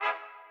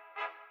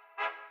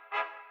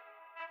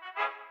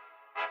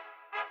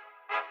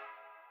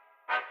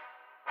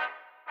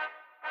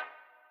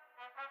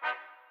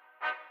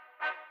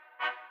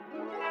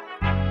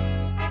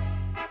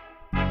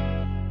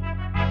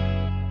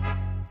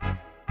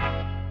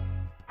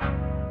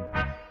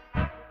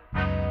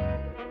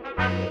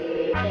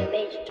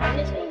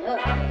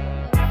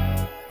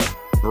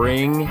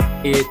Bring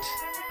it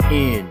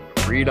in.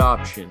 Read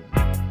option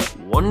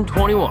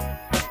 121.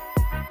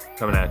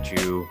 Coming at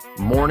you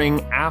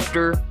morning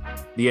after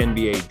the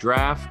NBA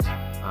draft.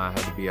 I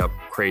had to be up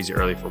crazy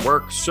early for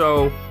work,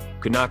 so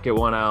could not get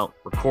one out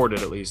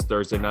recorded at least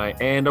Thursday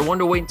night. And I wanted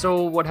to wait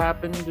until what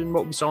happened and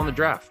what we saw in the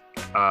draft.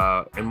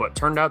 And what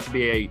turned out to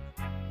be a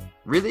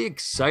really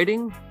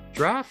exciting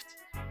draft.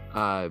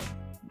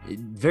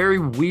 Very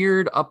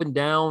weird up and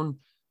down,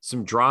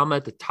 some drama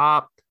at the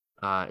top.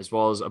 As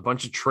well as a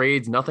bunch of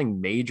trades,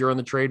 nothing major on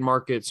the trade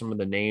market. Some of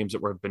the names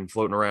that have been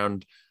floating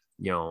around,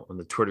 on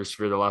the Twitter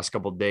sphere the last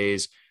couple of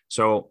days.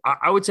 So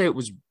I would say it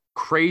was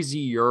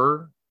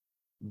crazier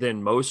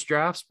than most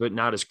drafts, but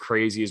not as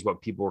crazy as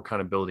what people were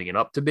kind of building it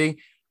up to be.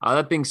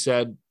 That being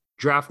said,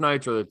 draft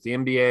nights, whether it's the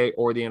NBA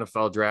or the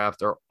NFL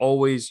draft, are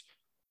always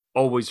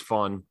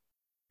fun.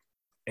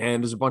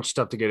 And there's a bunch of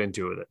stuff to get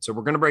into with it. So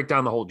we're going to break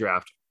down the whole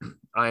draft.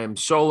 I am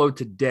solo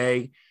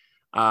today.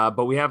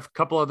 But we have a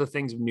couple other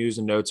things of news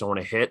and notes I want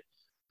to hit.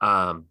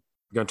 I'm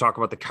going to talk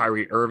about the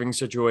Kyrie Irving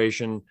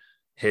situation,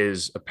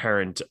 his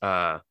apparent,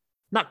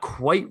 not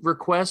quite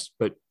request,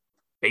 but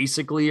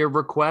basically a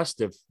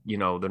request if, they're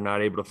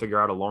not able to figure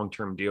out a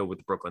long-term deal with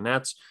the Brooklyn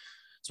Nets.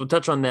 So we'll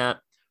touch on that.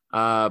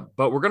 But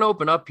we're going to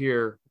open up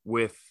here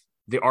with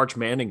the Arch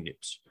Manning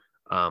news.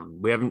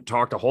 We haven't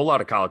talked a whole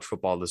lot of college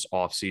football this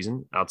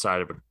offseason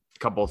outside of a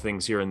couple of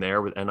things here and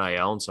there with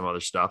NIL and some other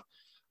stuff.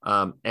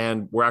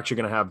 And we're actually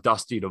going to have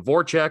Dusty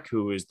Dvorak,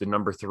 who is the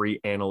number 3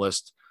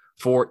 analyst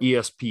for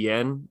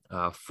ESPN,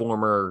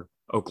 former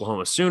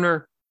Oklahoma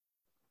Sooner,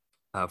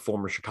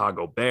 former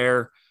Chicago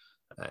Bear,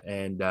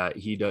 and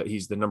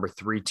he's the number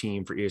 3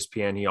 team for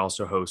ESPN. He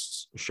also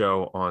hosts a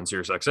show on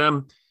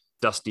SiriusXM,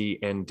 Dusty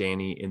and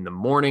Danny in the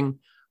morning.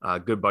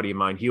 Good buddy of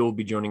mine. He will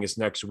be joining us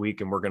next week,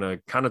 and we're going to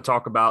kind of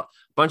talk about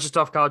a bunch of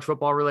stuff college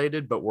football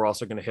related, but we're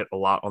also going to hit a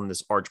lot on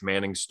this Arch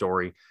Manning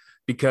story.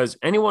 Because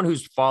anyone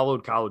who's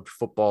followed college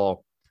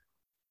football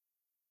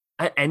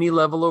at any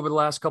level over the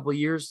last couple of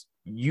years,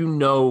 you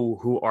know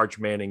who Arch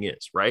Manning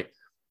is, right?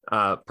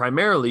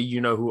 Primarily,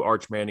 you know who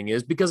Arch Manning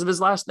is because of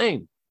his last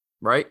name,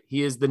 right?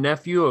 He is the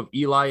nephew of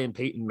Eli and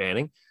Peyton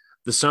Manning,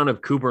 the son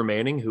of Cooper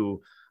Manning,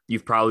 who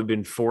you've probably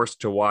been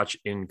forced to watch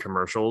in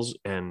commercials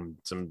and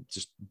some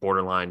just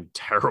borderline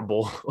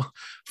terrible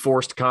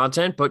forced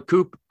content. But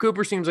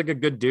Cooper seems like a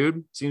good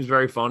dude, seems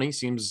very funny,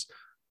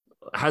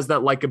 has that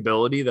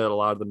likability that a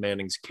lot of the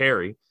Mannings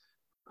carry.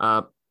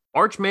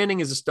 Arch Manning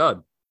is a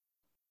stud.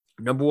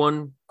 Number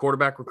 1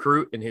 quarterback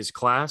recruit in his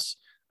class.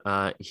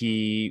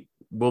 He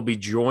will be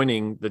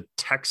joining the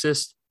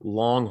Texas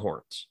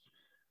Longhorns,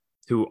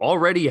 who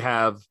already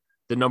have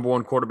the number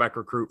 1 quarterback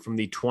recruit from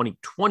the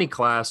 2020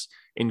 class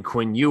in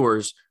Quinn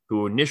Ewers,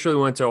 who initially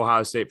went to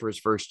Ohio State for his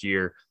first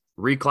year,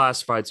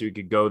 reclassified so he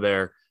could go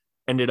there,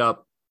 ended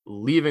up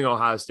leaving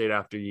Ohio State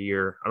after a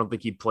year. I don't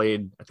think he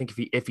played. I think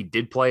if he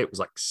did play, it was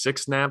like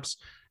 6 snaps,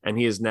 and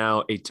he is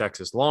now a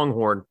Texas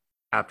Longhorn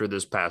after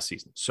this past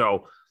season.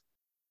 So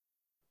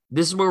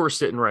this is where we're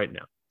sitting right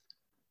now.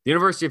 The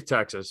University of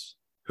Texas,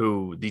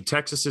 who the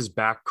Texas is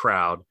Back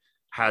crowd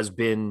has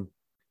been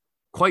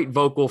quite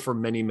vocal for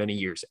many, many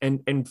years,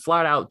 and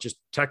flat out just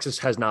Texas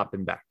has not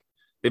been back.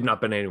 They've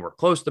not been anywhere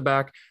close to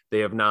back. They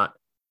have not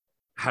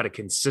had a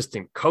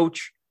consistent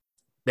coach.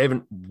 They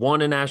haven't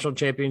won a national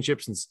championship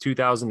since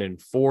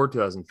 2004,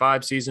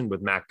 2005 season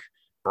with Mac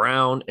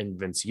Brown and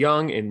Vince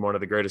Young in one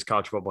of the greatest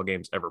college football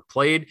games ever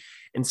played.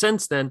 And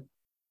since then,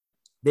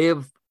 they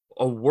have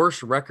a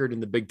worse record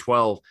in the Big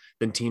 12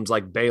 than teams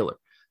like Baylor.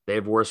 They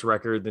have worse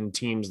record than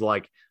teams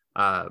like,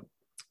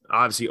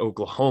 obviously,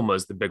 Oklahoma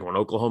is the big one.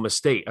 Oklahoma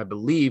State, I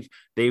believe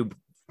they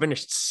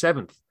finished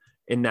 7th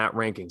in that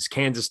rankings.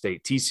 Kansas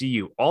State,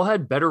 TCU, all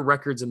had better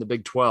records in the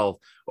Big 12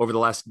 over the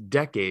last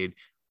decade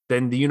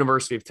than the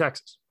University of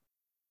Texas.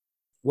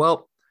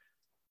 Well,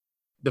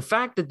 the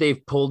fact that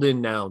they've pulled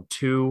in now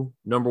 2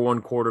 number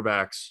 1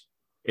 quarterbacks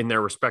in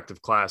their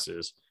respective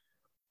classes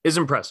is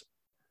impressive.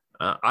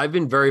 I've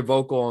been very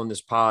vocal on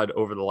this pod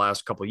over the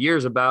last couple of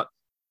years about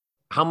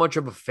how much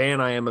of a fan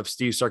I am of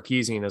Steve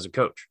Sarkisian as a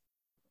coach,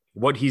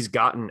 what he's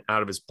gotten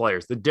out of his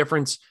players, the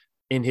difference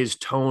in his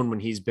tone when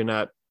he's been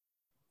at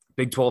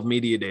Big 12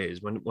 media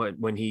days,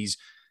 when he's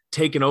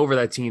taken over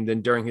that team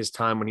than during his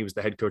time when he was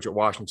the head coach at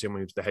Washington,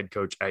 when he was the head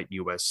coach at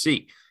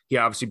USC. He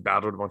obviously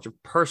battled a bunch of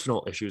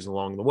personal issues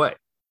along the way.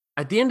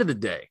 At the end of the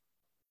day,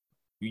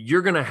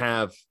 you're going to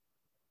have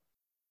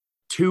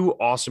 2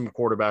 awesome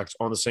quarterbacks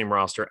on the same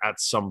roster at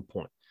some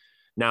point.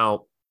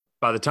 Now,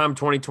 by the time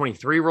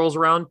 2023 rolls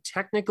around,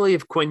 technically,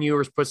 if Quinn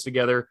Ewers puts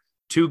together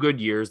 2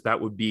 good years,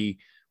 that would be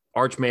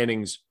Arch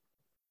Manning's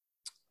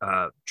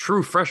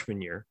true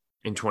freshman year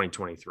in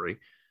 2023.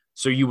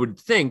 So you would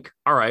think,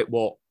 all right,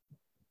 well,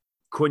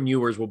 Quinn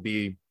Ewers will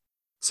be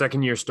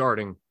 2nd year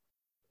starting,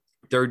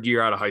 3rd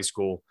year out of high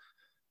school.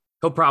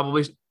 He'll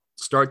probably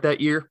start that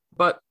year.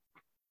 But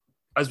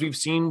as we've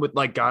seen with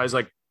like guys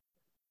like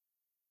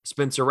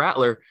Spencer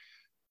Rattler,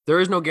 there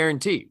is no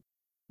guarantee.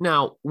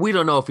 Now, we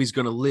don't know if he's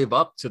going to live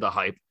up to the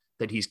hype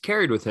that he's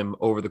carried with him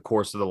over the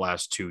course of the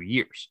last 2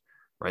 years,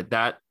 right?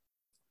 That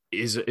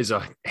is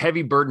a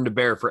heavy burden to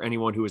bear for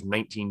anyone who is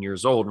 19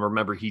 years old. And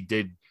remember, he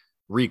did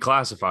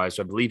reclassify.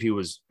 So I believe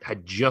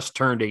had just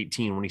turned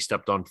 18 when he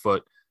stepped on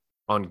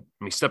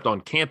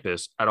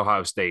campus at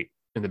Ohio State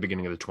in the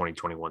beginning of the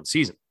 2021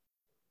 season.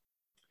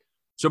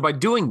 So by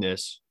doing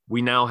this,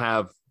 we now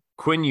have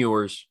Quinn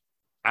Ewers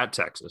at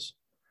Texas.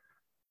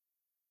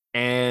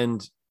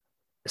 And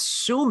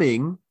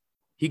assuming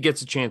he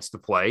gets a chance to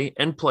play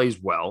and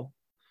plays well,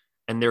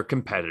 and they're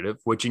competitive,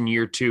 which in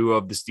year 2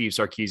 of the Steve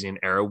Sarkisian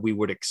era, we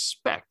would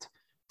expect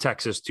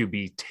Texas to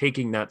be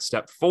taking that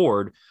step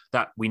forward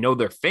that we know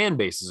their fan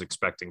base is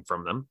expecting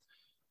from them.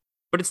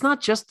 But it's not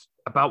just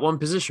about one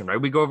position,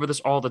 right? We go over this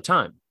all the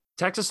time.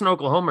 Texas and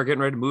Oklahoma are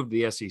getting ready to move to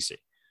the SEC,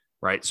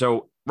 right?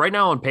 So right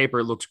now on paper,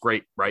 it looks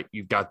great, right?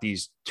 You've got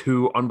these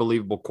 2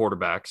 unbelievable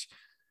quarterbacks,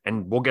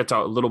 and we'll get to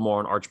a little more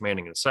on Arch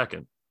Manning in a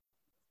second.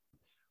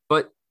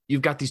 But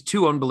you've got these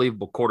 2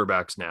 unbelievable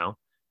quarterbacks now.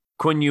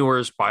 Quinn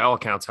Ewers, by all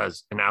accounts,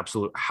 has an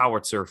absolute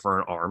howitzer for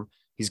an arm.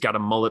 He's got a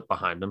mullet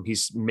behind him.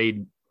 He's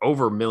made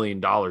over $1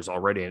 million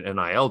already in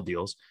NIL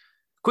deals.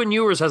 Quinn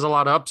Ewers has a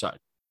lot of upside.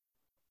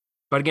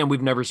 But again,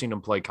 we've never seen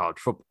him play college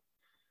football.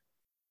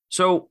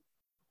 So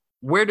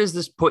where does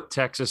this put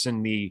Texas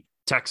in the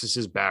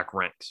Texas's back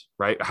ranks,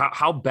 right?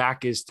 How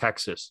back is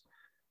Texas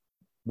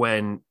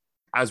when,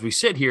 as we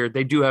sit here,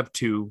 they do have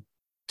 2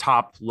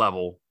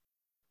 top-level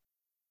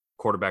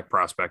quarterback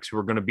prospects who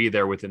are going to be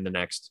there within the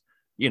next,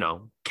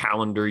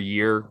 calendar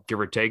year, give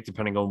or take,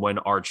 depending on when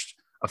Arch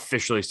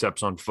officially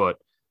steps on foot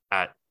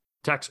at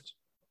Texas.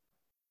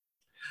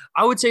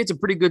 I would say it's a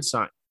pretty good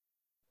sign,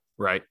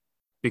 right?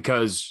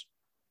 Because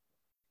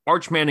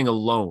Arch Manning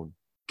alone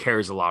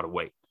carries a lot of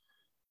weight.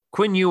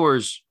 Quinn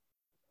Ewers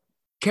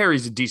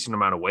carries a decent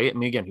amount of weight. I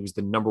mean, again, he was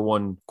the number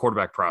 1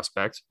 quarterback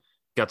prospect,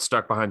 got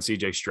stuck behind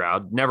CJ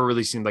Stroud, never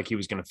really seemed like he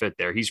was going to fit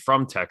there. He's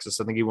from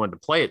Texas. I think he wanted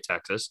to play at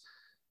Texas.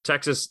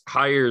 Texas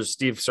hires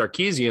Steve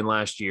Sarkisian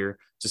last year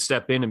to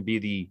step in and be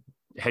the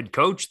head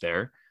coach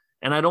there.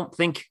 And I don't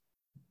think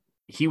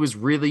he was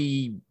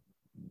really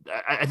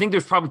 – I think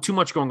there's probably too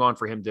much going on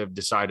for him to have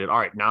decided, all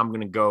right, now I'm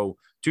going to go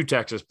to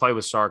Texas, play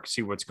with Sark,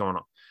 see what's going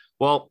on.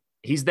 Well,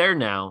 he's there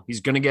now.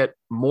 He's going to get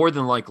more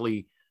than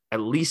likely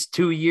at least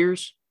 2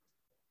 years.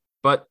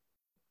 But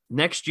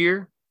next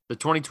year, the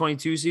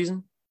 2022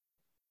 season,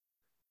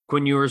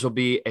 Quinn Ewers will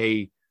be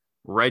a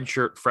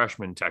redshirt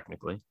freshman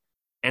technically.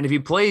 And if he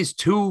plays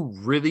 2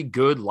 really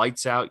good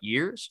lights out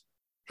years,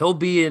 he'll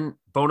be in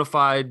bona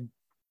fide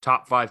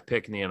top 5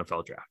 pick in the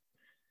NFL draft.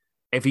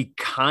 If he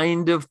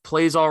kind of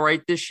plays all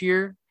right this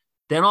year,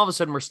 then all of a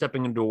sudden we're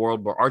stepping into a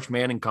world where Arch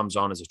Manning comes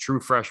on as a true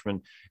freshman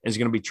and is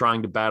going to be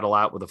trying to battle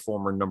out with a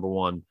former number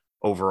 1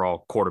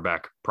 overall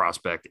quarterback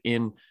prospect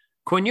in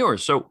Quinn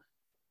Ewers. So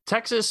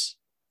Texas,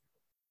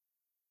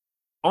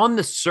 on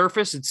the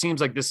surface, it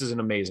seems like this is an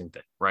amazing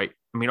thing, right?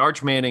 I mean,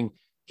 Arch Manning,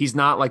 he's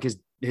not like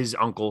his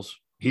uncles.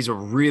 He's a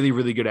really,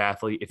 really good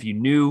athlete. If you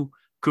knew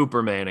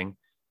Cooper Manning,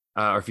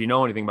 or if you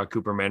know anything about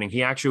Cooper Manning,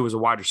 he actually was a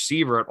wide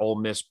receiver at Ole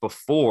Miss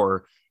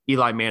before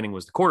Eli Manning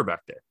was the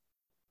quarterback there.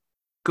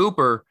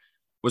 Cooper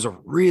was a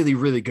really,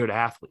 really good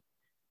athlete,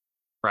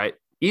 right?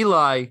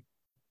 Eli,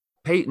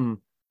 Peyton,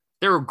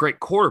 they were great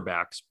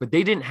quarterbacks, but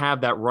they didn't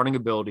have that running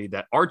ability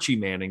that Archie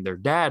Manning, their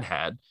dad,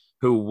 had,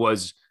 who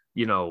was,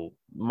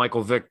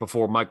 Michael Vick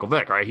before Michael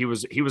Vick, right? He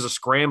was a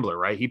scrambler,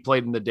 right? He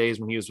played in the days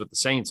when he was with the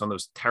Saints on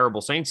those terrible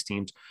Saints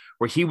teams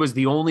where he was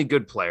the only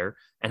good player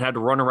and had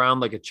to run around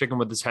like a chicken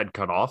with his head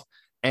cut off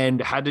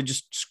and had to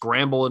just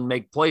scramble and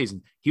make plays.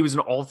 And he was an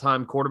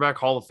all-time quarterback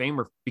Hall of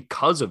Famer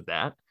because of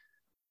that.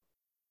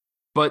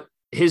 But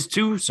his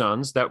 2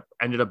 sons that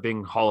ended up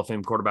being Hall of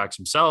Fame quarterbacks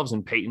themselves,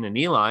 and Peyton and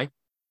Eli,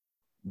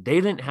 they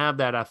didn't have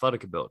that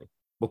athletic ability.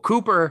 Well,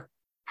 Cooper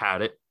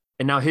had it,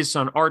 and now his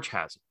son Arch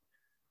has it.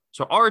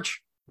 So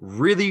Arch,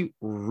 really,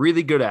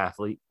 really good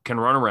athlete, can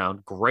run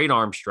around, great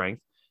arm strength,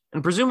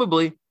 and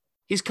presumably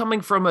he's coming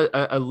from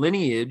a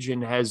lineage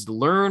and has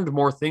learned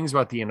more things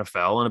about the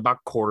NFL and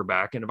about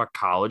quarterback and about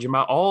college and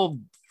about all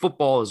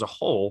football as a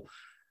whole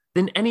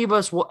than any of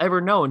us will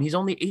ever know. And he's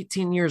only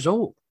 18 years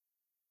old.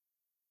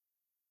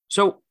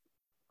 So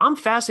I'm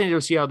fascinated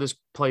to see how this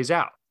plays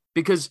out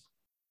because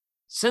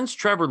since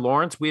Trevor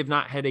Lawrence, we have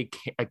not had a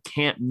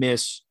can't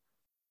miss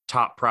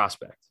top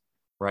prospect.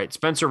 Right.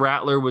 Spencer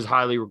Rattler was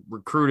highly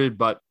recruited,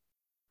 but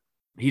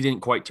he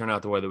didn't quite turn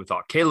out the way that we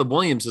thought. Caleb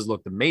Williams has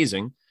looked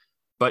amazing,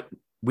 but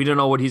we don't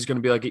know what he's going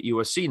to be like at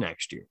USC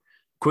next year.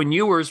 Quinn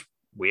Ewers,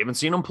 we haven't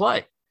seen him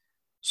play.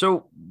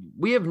 So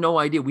we have no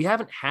idea. We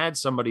haven't had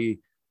somebody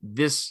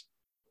this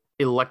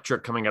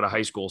electric coming out of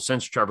high school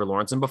since Trevor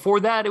Lawrence. And before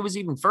that, it was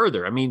even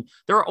further. I mean,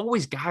 there are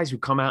always guys who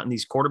come out in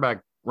these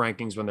quarterback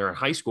rankings when they're in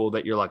high school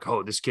that you're like,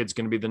 oh, this kid's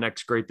going to be the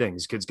next great thing.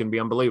 This kid's going to be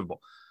unbelievable.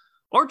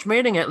 Arch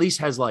Manning at least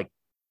has like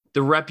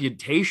the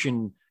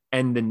reputation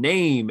and the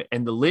name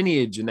and the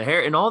lineage and the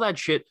hair and all that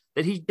shit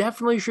that he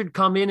definitely should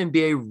come in and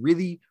be a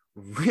really,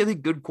 really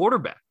good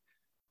quarterback.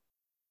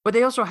 But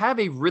they also have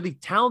a really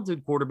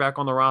talented quarterback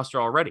on the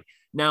roster already.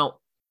 Now,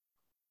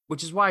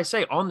 which is why I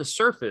say on the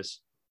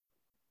surface,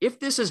 if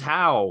this is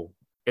how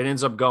it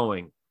ends up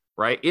going,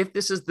 right? If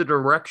this is the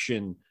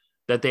direction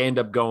that they end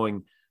up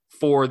going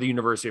for the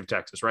University of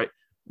Texas, right?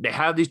 They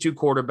have these two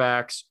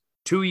quarterbacks,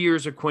 2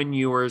 years of Quinn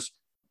Ewers.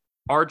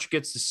 Arch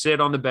gets to sit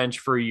on the bench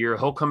for a year.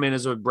 He'll come in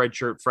as a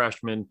redshirt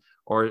freshman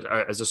or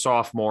as a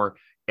sophomore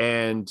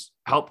and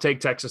help take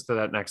Texas to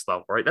that next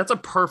level, right? That's a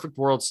perfect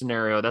world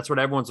scenario. That's what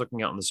everyone's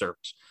looking at on the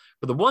surface.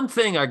 But the one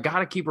thing I got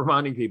to keep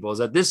reminding people is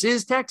that this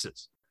is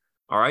Texas,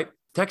 all right?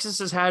 Texas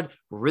has had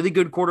really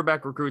good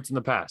quarterback recruits in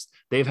the past.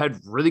 They've had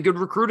really good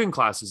recruiting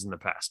classes in the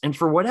past. And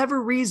for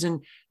whatever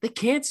reason, they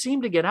can't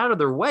seem to get out of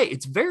their way.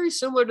 It's very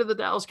similar to the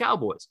Dallas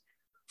Cowboys.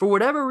 For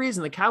whatever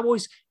reason, the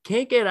Cowboys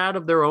can't get out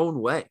of their own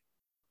way.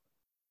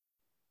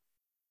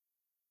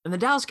 And the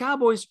Dallas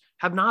Cowboys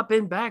have not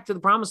been back to the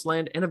promised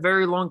land in a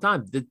very long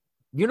time. The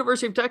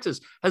University of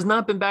Texas has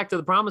not been back to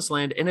the promised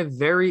land in a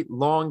very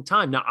long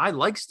time. Now, I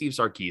like Steve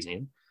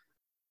Sarkisian,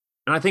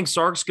 and I think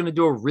Sark's going to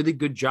do a really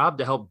good job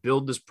to help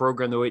build this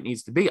program the way it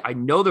needs to be. I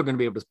know they're going to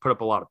be able to put up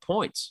a lot of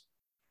points.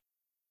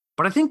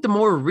 But I think the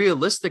more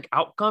realistic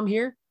outcome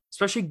here,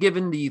 especially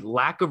given the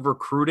lack of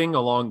recruiting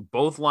along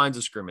both lines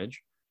of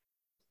scrimmage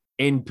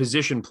in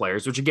position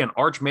players, which again,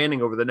 Arch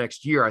Manning over the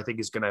next year, I think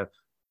is going to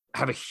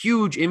have a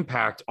huge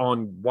impact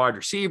on wide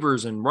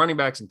receivers and running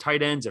backs and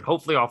tight ends and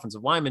hopefully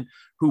offensive linemen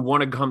who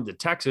want to come to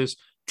Texas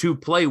to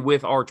play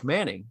with Arch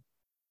Manning.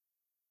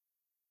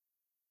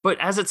 But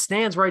as it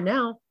stands right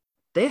now,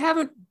 they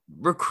haven't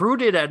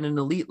recruited at an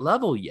elite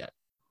level yet.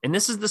 And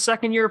this is the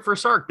second year for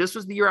Sark. This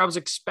was the year I was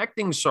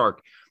expecting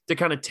Sark to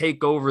kind of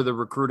take over the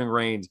recruiting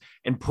reins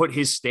and put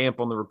his stamp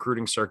on the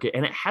recruiting circuit.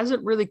 And it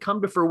hasn't really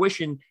come to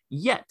fruition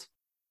yet.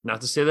 Not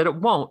to say that it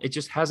won't. It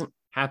just hasn't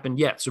happened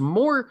yet. So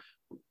more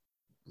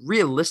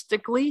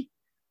realistically,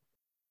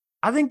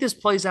 I think this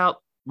plays out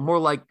more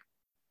like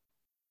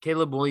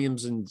Caleb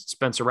Williams and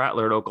Spencer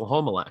Rattler at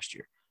Oklahoma last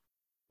year,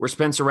 where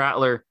Spencer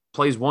Rattler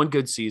plays one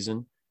good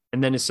season,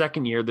 and then his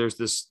second year, there's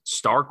this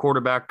star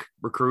quarterback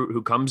recruit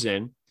who comes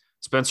in.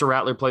 Spencer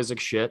Rattler plays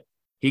like shit.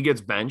 He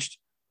gets benched,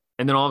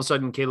 and then all of a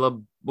sudden,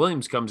 Caleb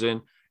Williams comes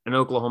in, and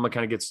Oklahoma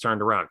kind of gets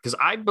turned around. Because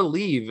I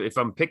believe, if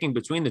I'm picking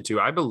between the two,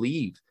 I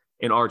believe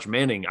in Arch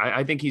Manning.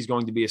 I think he's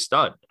going to be a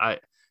stud.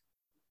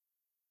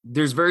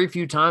 There's very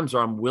few times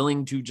where I'm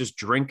willing to just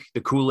drink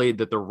the Kool-Aid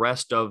that the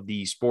rest of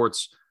the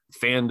sports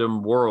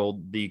fandom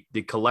world, the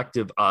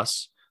collective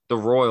us, the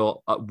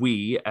royal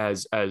we,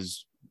 as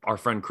our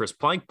friend Chris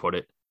Plank put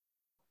it.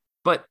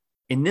 But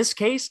in this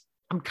case,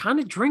 I'm kind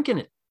of drinking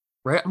it,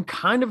 right? I'm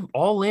kind of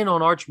all in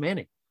on Arch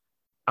Manning.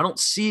 I don't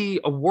see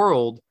a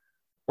world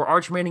where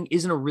Arch Manning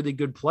isn't a really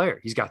good player.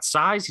 He's got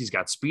size, he's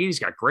got speed, he's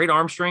got great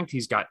arm strength,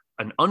 he's got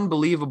an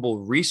unbelievable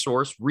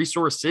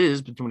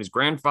resources between his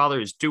grandfather,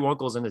 his two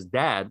uncles, and his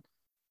dad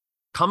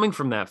coming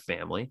from that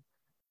family.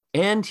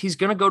 And he's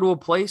going to go to a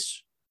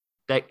place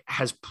that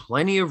has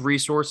plenty of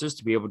resources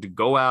to be able to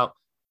go out,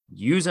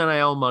 use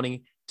NIL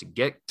money to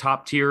get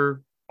top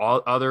tier,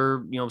 all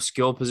other,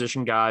 skill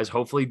position guys,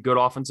 hopefully good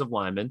offensive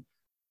linemen.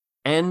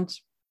 And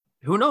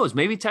who knows,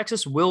 maybe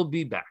Texas will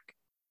be back.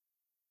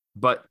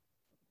 But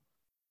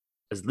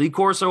as Lee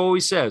Corso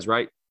always says,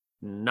 right?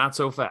 Not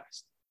so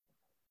fast.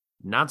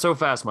 Not so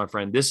fast, my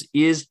friend. This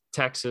is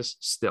Texas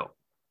still.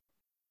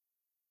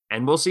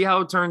 And we'll see how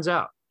it turns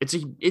out.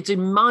 It's a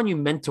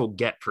monumental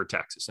get for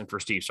Texas and for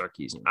Steve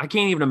Sarkisian. I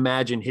can't even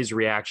imagine his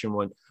reaction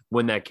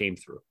when that came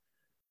through.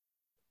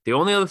 The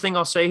only other thing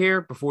I'll say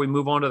here before we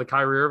move on to the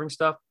Kyrie Irving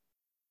stuff,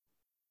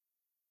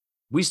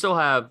 we still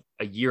have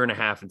a year and a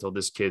half until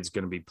this kid's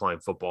going to be playing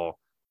football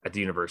at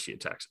the University of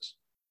Texas.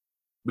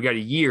 We got a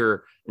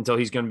year until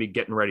he's going to be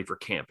getting ready for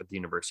camp at the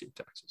University of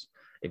Texas.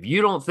 If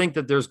you don't think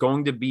that there's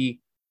going to be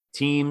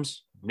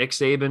teams, Nick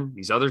Saban,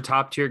 these other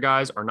top tier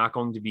guys are not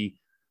going to be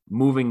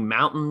moving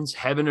mountains,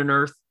 heaven and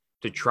earth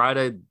to try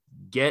to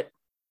get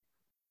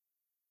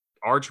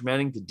Arch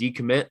Manning to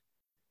decommit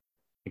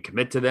and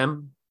commit to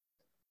them,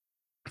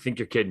 I think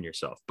you're kidding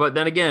yourself. But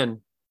then again,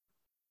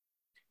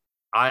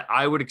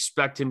 I would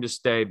expect him to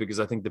stay because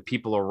I think the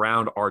people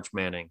around Arch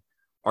Manning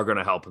are going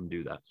to help him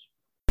do that.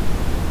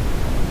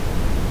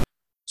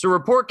 So a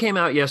report came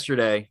out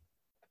yesterday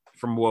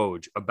from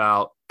Woj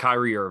about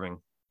Kyrie Irving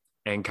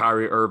and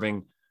Kyrie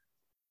Irving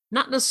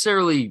not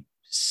necessarily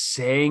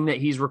saying that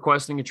he's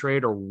requesting a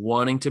trade or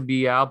wanting to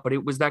be out, but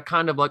it was that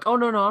kind of like, oh,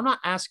 no, I'm not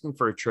asking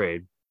for a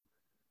trade.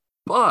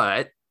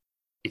 But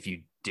if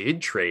you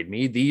did trade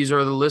me, these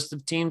are the list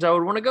of teams I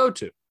would want to go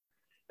to.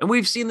 And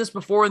we've seen this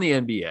before in the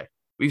NBA.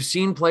 We've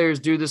seen players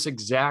do this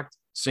exact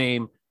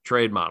same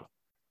trade model,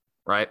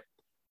 right?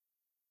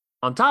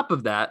 On top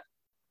of that,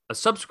 a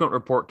subsequent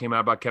report came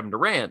out about Kevin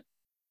Durant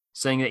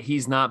saying that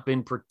he's not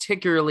been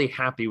particularly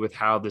happy with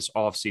how this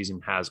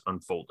offseason has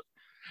unfolded.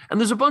 And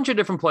there's a bunch of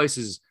different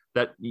places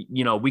that,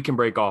 we can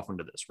break off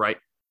into this, right?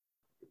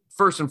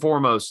 First and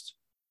foremost,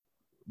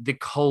 the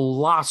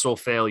colossal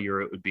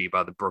failure it would be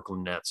by the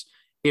Brooklyn Nets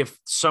if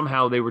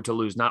somehow they were to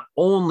lose not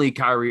only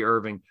Kyrie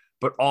Irving,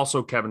 but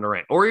also Kevin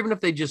Durant, or even if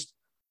they just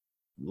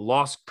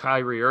lost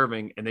Kyrie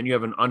Irving, and then you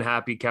have an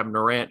unhappy Kevin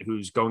Durant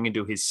who's going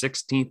into his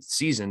 16th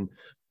season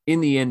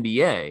in the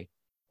NBA,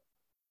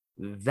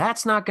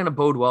 that's not going to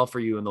bode well for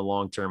you in the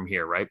long term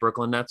here, right,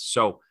 Brooklyn Nets?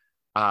 So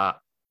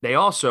they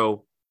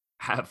also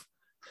have,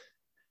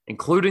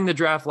 including the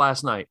draft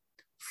last night,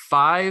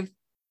 5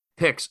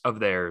 picks of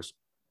theirs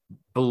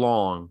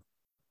belong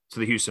to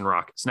the Houston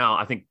Rockets. Now,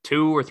 I think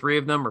 2 or 3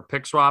 of them are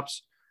pick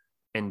swaps,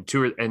 and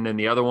then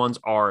the other ones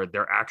are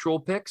their actual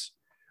picks.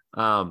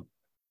 But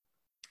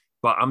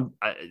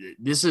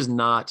this is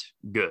not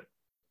good,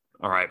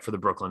 all right, for the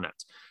Brooklyn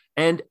Nets.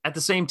 And at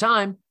the same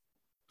time,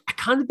 I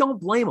kind of don't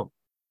blame them.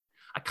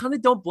 I kind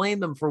of don't blame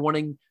them for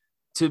wanting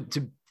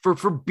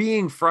for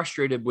being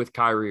frustrated with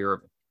Kyrie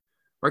Irving,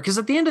 right? Because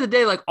at the end of the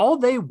day, like, all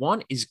they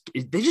want is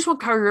they just want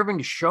Kyrie Irving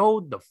to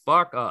show the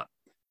fuck up,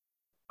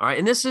 all right?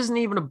 And this isn't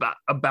even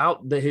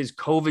about his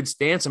COVID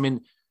stance. I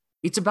mean,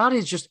 it's about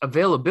his just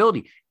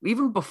availability.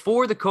 Even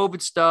before the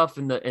COVID stuff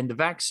and the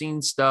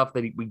vaccine stuff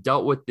that we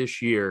dealt with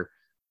this year,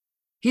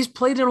 he's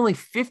played in only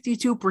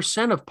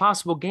 52% of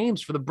possible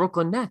games for the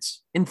Brooklyn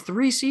Nets in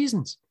 3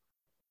 seasons.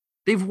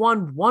 They've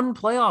won 1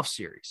 playoff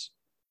series.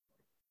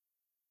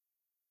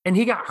 And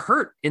he got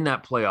hurt in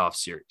that playoff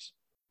series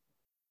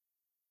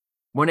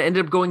when it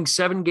ended up going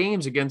 7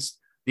 games against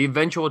the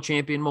eventual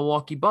champion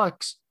Milwaukee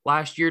Bucks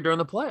last year during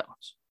the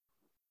playoffs.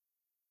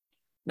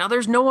 Now,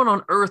 there's no one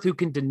on earth who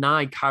can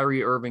deny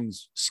Kyrie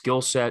Irving's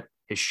skill set,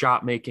 his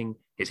shot making,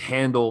 his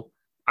handle.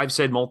 I've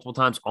said multiple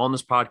times on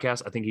this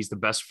podcast, I think he's the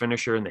best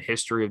finisher in the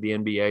history of the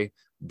NBA,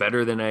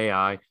 better than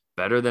AI,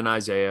 better than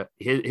Isaiah.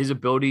 His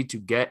ability to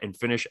get and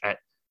finish at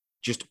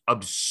just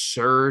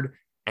absurd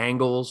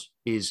angles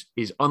is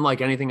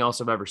unlike anything else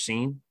I've ever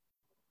seen.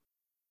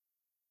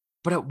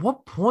 But at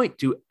what point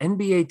do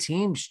NBA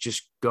teams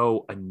just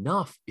go,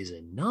 enough is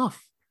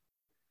enough?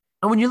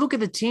 And when you look at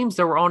the teams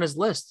that were on his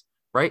list,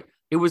 right?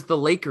 It was the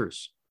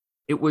Lakers.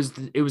 It was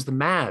the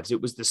Mavs.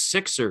 It was the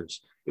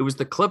Sixers. It was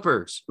the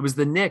Clippers. It was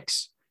the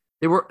Knicks.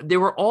 They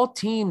were all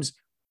teams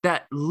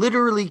that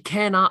literally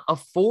cannot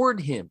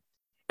afford him.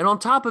 And on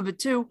top of it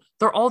too,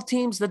 they're all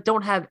teams that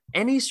don't have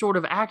any sort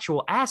of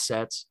actual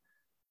assets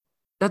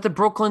that the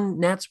Brooklyn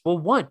Nets will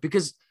want.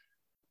 Because,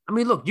 I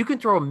mean, look, you can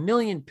throw 1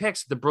 million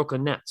picks at the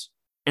Brooklyn Nets.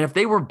 And if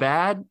they were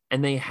bad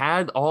and they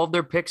had all of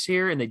their picks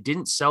here and they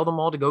didn't sell them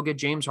all to go get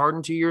James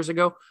Harden 2 years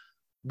ago,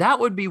 that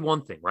would be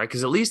one thing, right?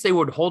 Because at least they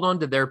would hold on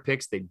to their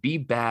picks. They'd be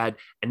bad.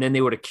 And then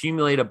they would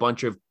accumulate a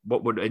bunch of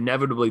what would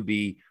inevitably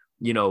be,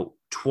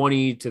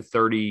 20 to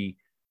 30,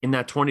 in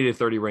that 20 to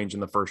 30 range in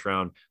the first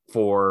round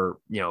for,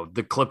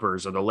 the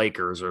Clippers or the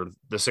Lakers or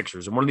the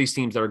Sixers, and one of these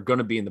teams that are going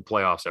to be in the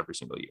playoffs every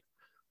single year.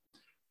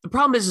 The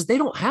problem is they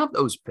don't have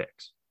those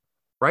picks,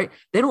 right?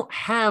 They don't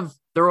have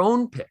their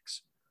own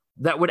picks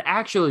that would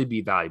actually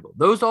be valuable.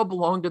 Those all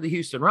belong to the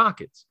Houston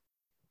Rockets.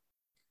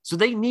 So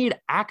they need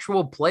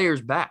actual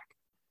players back.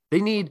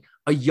 They need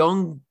a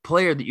young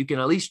player that you can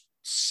at least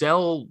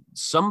sell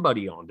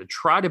somebody on to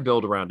try to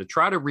build around, to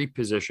try to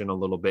reposition a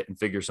little bit and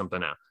figure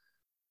something out.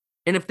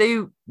 And if they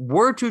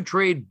were to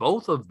trade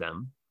both of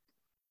them,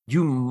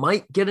 you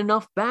might get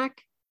enough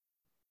back.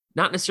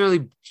 Not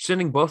necessarily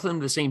sending both of them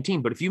to the same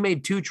team, but if you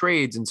made 2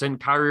 trades and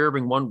send Kyrie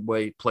Irving one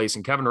place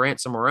and Kevin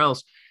Durant somewhere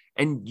else,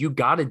 and you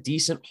got a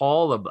decent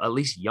haul of at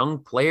least young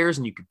players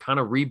and you could kind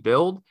of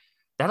rebuild,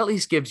 that at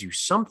least gives you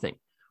something.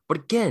 But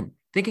again,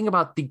 thinking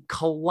about the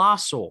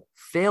colossal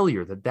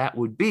failure that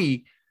would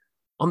be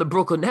on the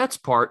Brooklyn Nets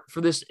part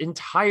for this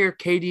entire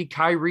KD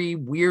Kyrie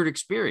weird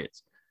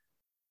experience.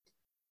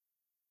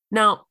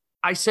 Now,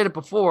 I said it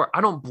before,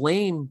 I don't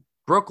blame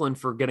Brooklyn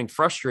for getting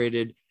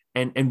frustrated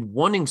and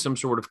wanting some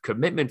sort of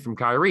commitment from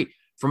Kyrie.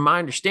 From my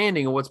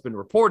understanding of what's been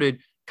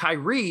reported,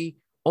 Kyrie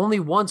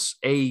wants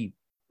a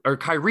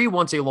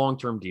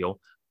long-term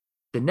deal.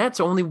 The Nets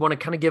only want to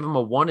kind of give him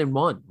a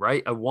 1-and-1,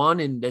 right? A 1,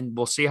 and then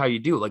we'll see how you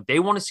do. Like, they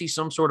want to see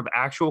some sort of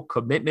actual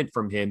commitment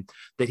from him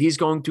that he's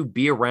going to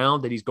be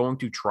around, that he's going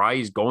to try,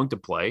 he's going to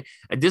play.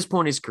 At this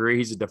point in his career,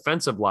 he's a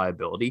defensive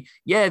liability.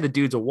 Yeah, the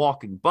dude's a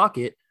walking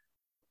bucket,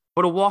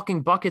 but a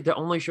walking bucket that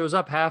only shows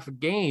up half a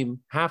game,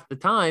 half the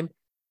time.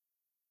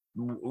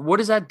 What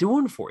is that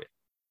doing for you?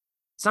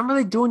 It's not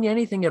really doing you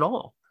anything at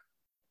all.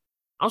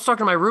 I was talking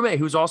to my roommate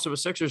who's also a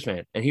Sixers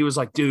fan, and he was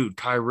like, dude,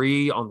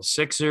 Kyrie on the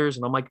Sixers.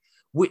 And I'm like,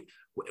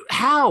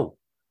 how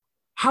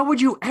would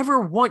you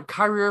ever want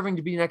Kyrie Irving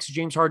to be next to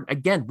James Harden?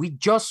 Again, we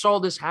just saw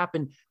this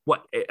happen,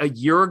 a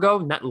year ago,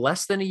 not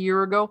less than a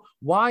year ago.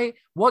 Why?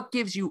 What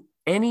gives you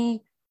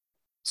any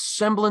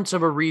semblance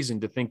of a reason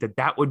to think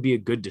that would be a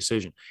good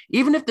decision?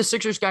 Even if the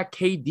Sixers got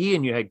KD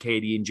and you had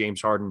KD and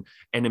James Harden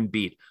and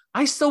Embiid,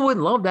 I still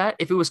wouldn't love that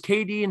if it was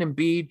KD and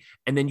Embiid,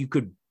 and then you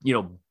could,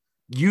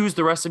 use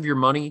the rest of your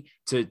money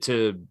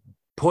to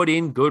put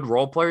in good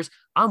role players.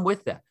 I'm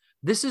with that.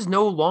 This is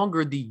no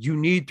longer the you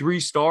need 3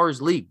 stars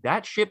league.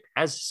 That ship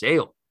has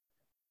sailed.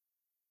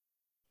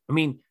 I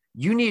mean,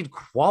 you need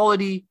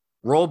quality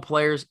role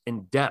players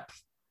and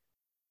depth.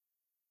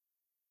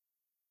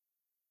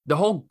 The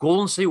whole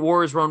Golden State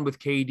Warriors run with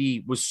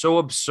KD was so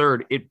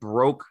absurd, it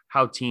broke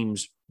how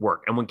teams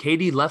work. And when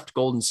KD left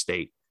Golden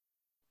State,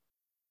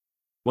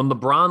 When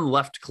LeBron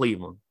left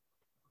Cleveland,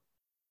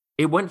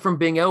 it went from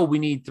being, oh, we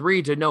need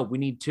 3 to no, we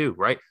need 2,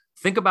 right?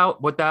 Think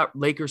about what that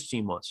Lakers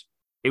team was.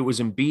 It was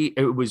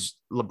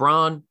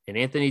LeBron and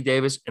Anthony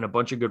Davis and a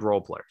bunch of good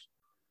role players,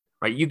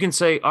 right? You can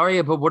say, oh,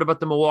 yeah, but what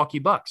about the Milwaukee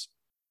Bucks?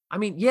 I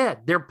mean, yeah,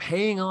 they're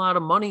paying a lot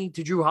of money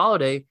to Drew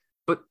Holiday,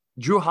 but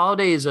Drew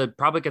Holiday is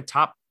probably like a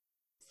top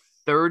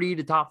 30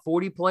 to top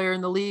 40 player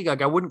in the league.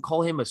 Like, I wouldn't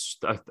call him a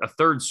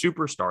third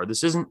superstar.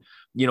 This isn't,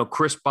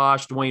 Chris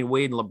Bosh, Dwayne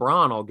Wade, and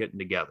LeBron all getting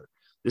together.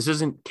 This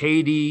isn't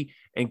KD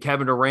and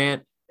Kevin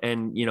Durant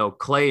and,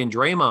 Clay and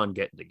Draymond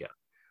getting together,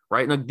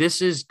 right? Like,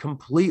 this is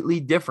completely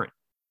different.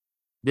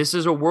 This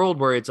is a world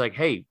where it's like,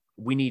 hey,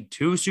 we need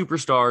 2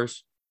 superstars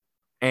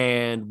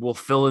and we'll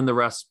fill in the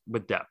rest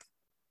with depth.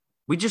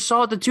 We just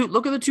saw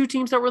look at the 2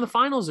 teams that were in the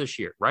finals this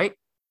year, right?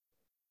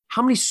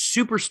 How many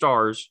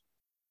superstars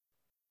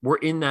were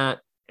in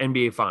that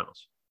NBA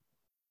finals?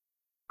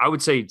 I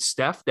would say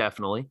Steph,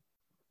 definitely.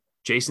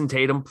 Jason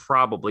Tatum,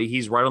 probably.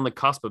 He's right on the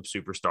cusp of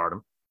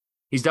superstardom.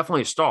 He's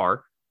definitely a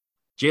star.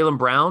 Jaylen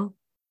Brown,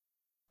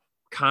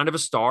 kind of a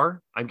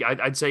star.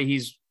 I'd say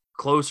he's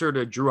closer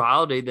to Drew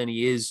Holiday than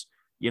he is,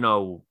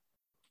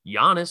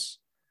 Giannis.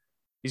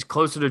 He's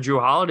closer to Drew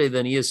Holiday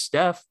than he is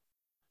Steph,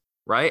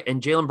 right?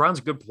 And Jaylen Brown's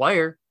a good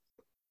player,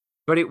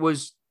 but it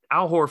was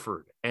Al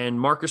Horford and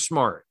Marcus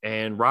Smart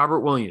and Robert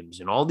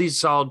Williams and all these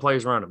solid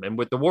players around him. And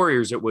with the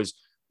Warriors, it was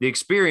the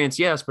experience,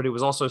 yes, but it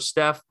was also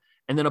Steph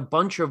and then a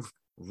bunch of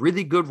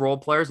really good role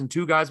players and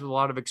 2 guys with a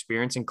lot of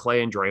experience in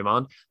Clay and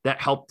Draymond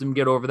that helped them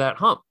get over that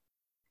hump.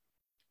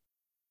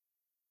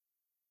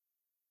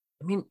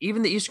 I mean,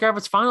 even the Eastern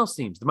Conference Finals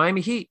teams, the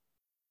Miami Heat,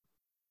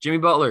 Jimmy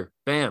Butler,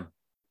 bam,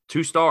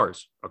 2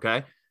 stars,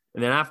 okay?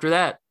 And then after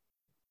that,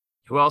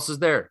 who else is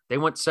there? They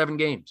went 7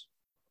 games.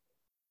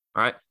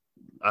 All right.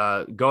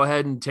 Go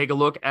ahead and take a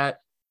look at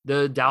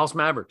the Dallas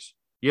Mavericks.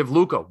 You have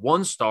Luka,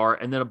 1 star,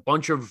 and then a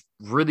bunch of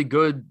really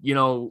good,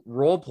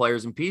 role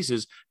players and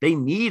pieces. They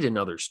need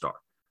another star.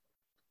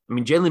 I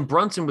mean, Jalen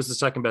Brunson was the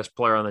second best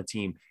player on the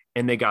team,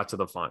 and they got to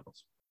the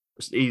finals,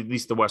 at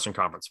least the Western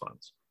Conference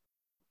Finals.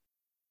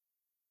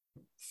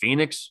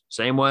 Phoenix,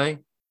 same way.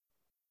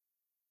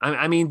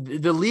 I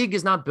mean, the league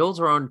is not built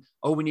around,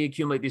 oh, we need to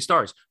accumulate these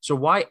stars. So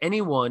why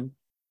anyone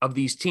of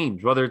these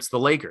teams, whether it's the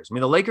Lakers, I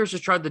mean, the Lakers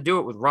just tried to do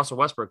it with Russell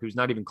Westbrook, who's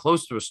not even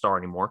close to a star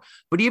anymore.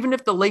 But even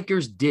if the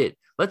Lakers did,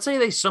 let's say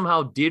they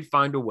somehow did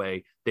find a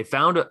way, they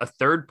found a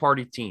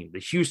third-party team, the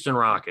Houston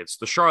Rockets,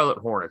 the Charlotte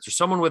Hornets, or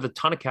someone with a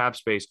ton of cap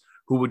space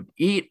who would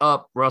eat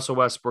up Russell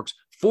Westbrook's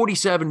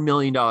 $47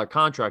 million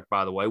contract,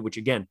 by the way, which,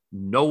 again,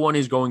 no one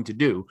is going to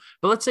do.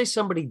 But let's say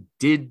somebody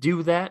did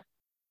do that.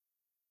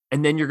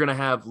 And then you're going to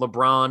have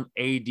LeBron,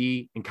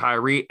 AD, and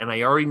Kyrie. And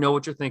I already know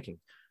what you're thinking.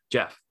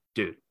 Jeff,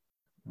 dude,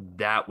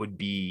 they'd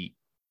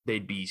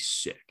be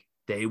sick.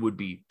 They would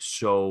be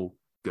so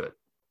good.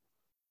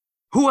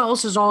 Who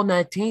else is on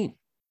that team?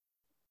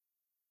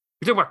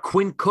 You talking about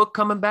Quinn Cook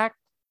coming back?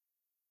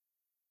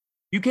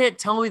 You can't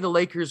tell me the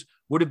Lakers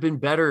wouldn't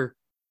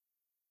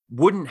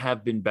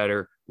have been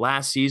better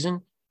last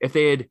season if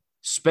they had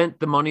spent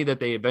the money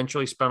that they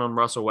eventually spent on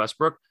Russell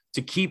Westbrook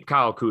to keep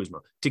Kyle Kuzma,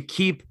 to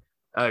keep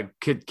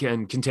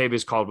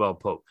Kentavious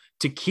Caldwell-Pope,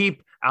 to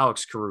keep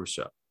Alex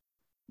Caruso.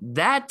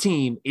 That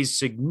team is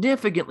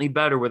significantly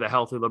better with a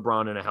healthy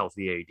LeBron and a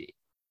healthy AD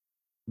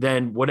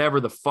than whatever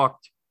the fuck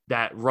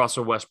that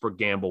Russell Westbrook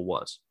gamble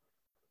was.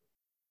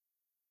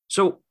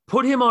 So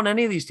put him on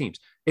any of these teams.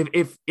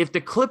 If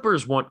the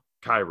Clippers want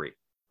Kyrie,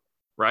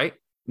 right?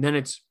 Then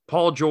it's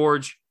Paul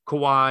George,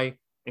 Kawhi,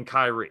 and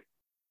Kyrie.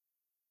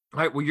 All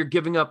right, well, you're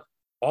giving up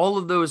all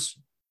of those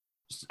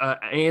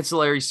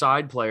ancillary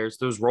side players,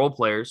 those role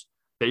players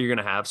that you're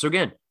going to have. So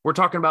again, we're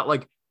talking about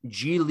like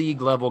G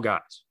League level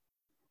guys.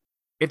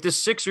 If the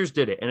Sixers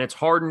did it and it's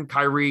Harden,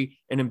 Kyrie,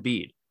 and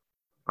Embiid,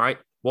 all right,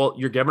 well,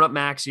 you're giving up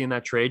Maxey in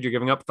that trade. You're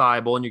giving up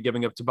Thibault and you're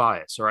giving up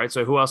Tobias. All right,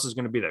 so who else is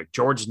going to be there?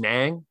 George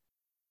Nang?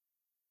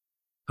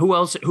 Who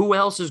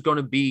else is going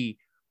to be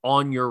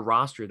on your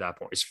roster at that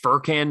point? Is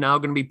Furkan now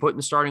going to be put in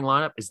the starting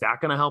lineup? Is that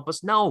going to help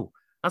us? No,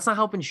 that's not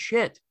helping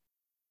shit.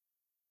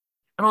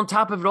 And on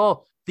top of it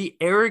all, the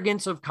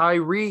arrogance of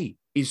Kyrie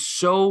is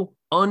so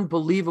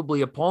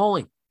unbelievably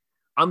appalling.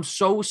 I'm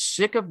so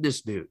sick of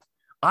this dude.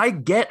 I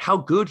get how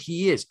good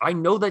he is. I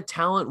know that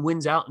talent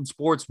wins out in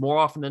sports more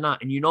often than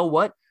not. And you know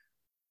what?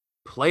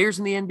 Players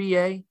in the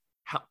NBA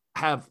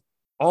have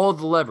all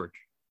the leverage.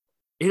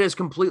 It has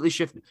completely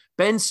shifted.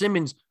 Ben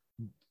Simmons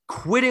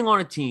quitting on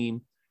a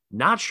team,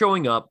 not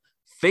showing up,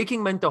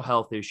 faking mental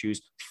health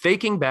issues,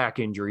 faking back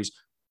injuries,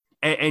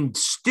 and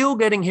still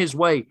getting his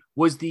way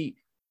was the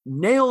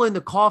nail in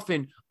the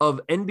coffin of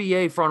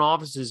NBA front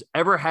offices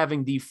ever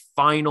having the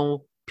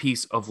final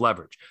piece of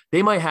leverage.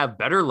 They might have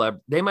better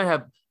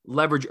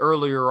leverage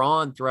earlier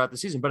on throughout the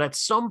season, but at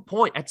some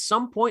point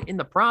in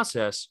the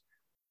process,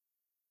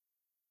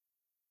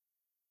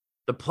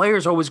 the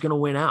player's always going to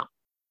win out.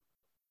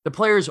 The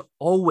player's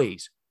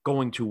always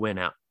going to win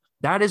out.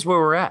 That is where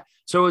we're at.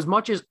 So as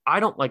much as I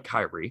don't like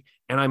Kyrie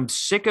and I'm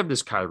sick of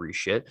this Kyrie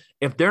shit,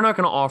 if they're not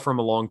going to offer him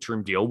a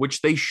long-term deal,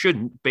 which they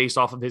shouldn't based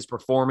off of his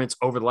performance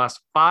over the last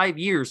 5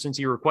 years since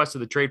he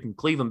requested the trade from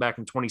Cleveland back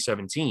in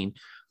 2017,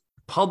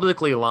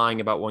 publicly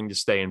lying about wanting to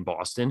stay in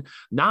Boston,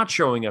 not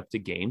showing up to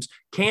games,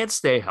 can't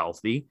stay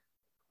healthy.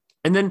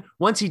 And then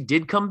once he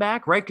did come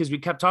back, right? Because we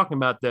kept talking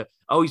about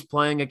he's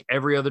playing like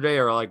every other day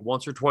or like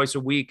once or twice a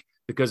week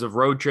because of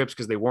road trips,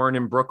 because they weren't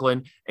in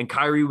Brooklyn. And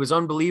Kyrie was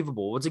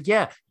unbelievable. It's like,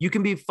 yeah, you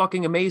can be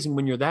fucking amazing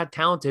when you're that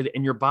talented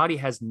and your body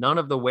has none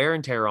of the wear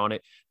and tear on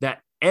it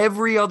that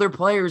every other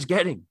player is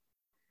getting.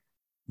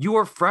 You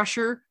are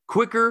fresher,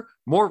 quicker,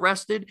 more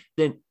rested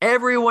than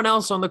everyone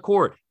else on the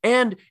court.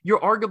 And you're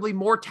arguably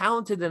more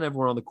talented than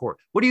everyone on the court.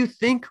 What do you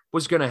think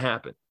was going to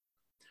happen?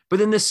 But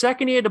then the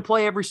second he had to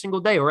play every single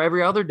day or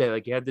every other day,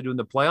 like he had to do in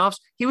the playoffs,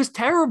 he was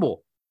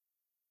terrible.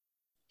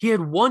 He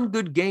had one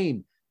good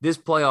game this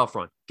playoff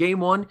run. Game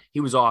 1, he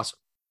was awesome.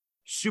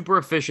 Super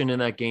efficient in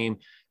that game.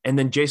 And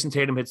then Jason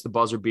Tatum hits the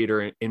buzzer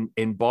beater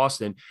in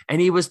Boston, and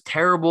he was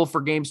terrible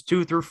for games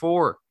 2 through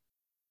 4.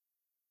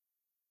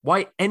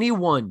 Why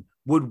anyone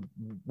would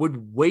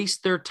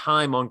waste their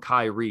time on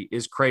Kyrie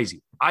is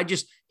crazy.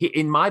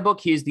 In my book,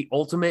 he is the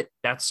ultimate,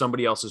 that's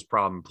somebody else's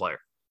problem player.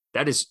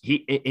 That is,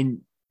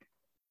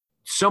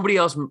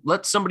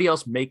 let somebody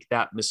else make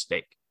that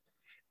mistake.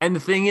 And the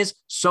thing is,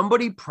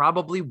 somebody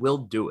probably will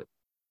do it.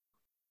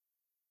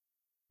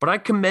 But I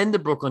commend the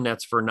Brooklyn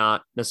Nets for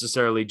not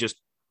necessarily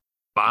just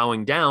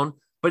bowing down.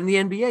 But in the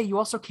NBA, you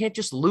also can't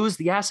just lose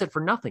the asset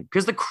for nothing,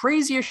 because the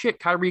craziest shit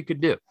Kyrie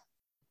could do,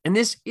 and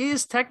this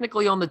is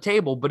technically on the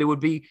table, but it would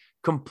be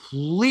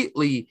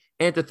completely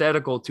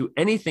antithetical to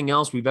anything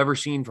else we've ever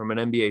seen from an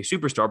NBA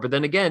superstar. But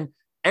then again,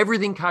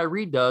 everything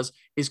Kyrie does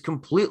is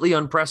completely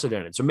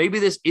unprecedented. So maybe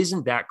this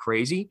isn't that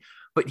crazy,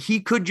 but he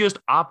could just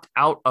opt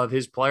out of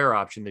his player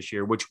option this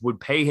year, which would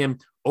pay him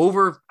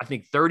over, I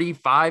think,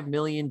 $35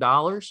 million,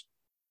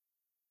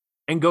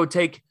 and go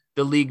take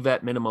the league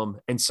vet minimum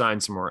and sign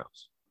somewhere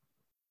else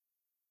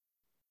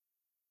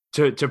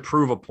to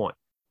prove a point.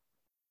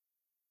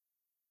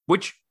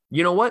 Which,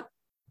 you know what?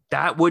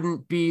 That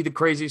wouldn't be the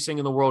craziest thing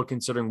in the world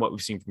considering what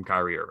we've seen from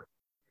Kyrie Irving.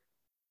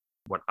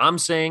 What I'm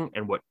saying,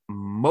 and what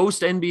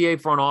most NBA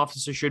front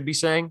offices should be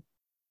saying,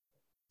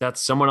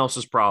 that's someone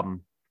else's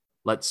problem.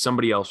 Let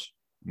somebody else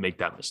make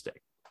that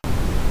mistake.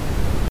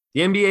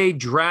 The NBA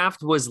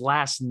draft was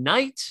last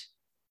night.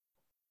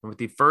 And with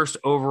the first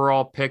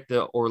overall pick,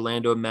 the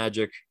Orlando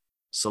Magic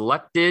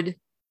selected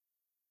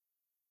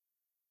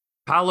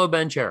Paolo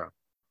Banchero.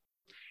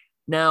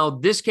 Now,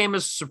 this came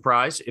as a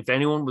surprise. If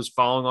anyone was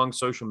following on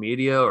social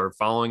media or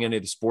following any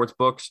of the sports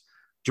books,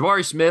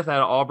 Jabari Smith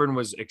out of Auburn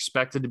was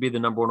expected to be the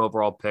number 1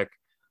 overall pick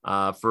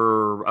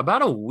for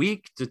about a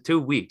week to 2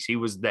 weeks. He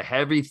was the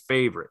heavy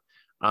favorite.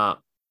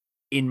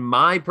 In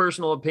my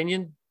personal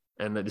opinion,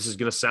 and this is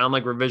going to sound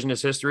like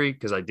revisionist history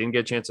because I didn't get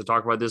a chance to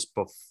talk about this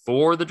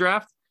before the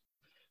draft,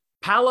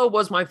 Paolo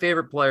was my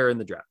favorite player in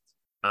the draft.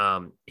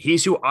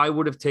 He's who I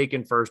would have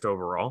taken first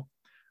overall.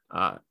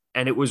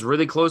 And it was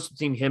really close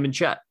between him and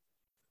Chet.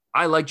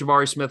 I like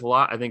Jabari Smith a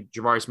lot. I think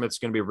Jabari Smith's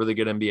going to be a really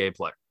good NBA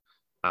player.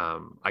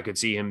 I could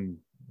see him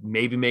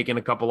maybe making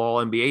a couple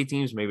all-NBA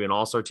teams, maybe an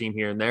all-star team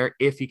here and there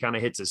if he kind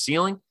of hits his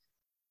ceiling.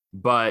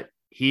 But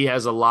he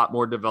has a lot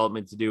more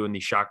development to do in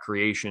the shot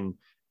creation,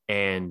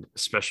 and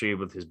especially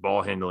with his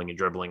ball handling and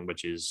dribbling,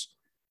 which is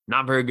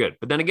not very good.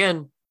 But then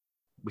again,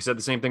 we said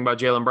the same thing about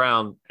Jaylen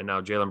Brown, and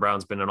now Jaylen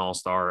Brown's been an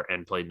all-star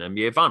and played in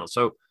the NBA Finals.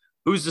 So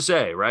who's to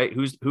say, right?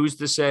 Who's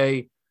to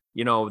say,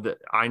 that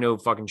I know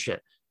fucking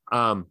shit.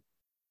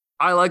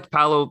 I liked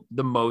Paolo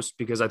the most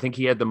because I think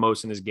he had the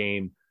most in his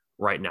game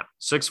right now.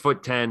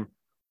 6'10".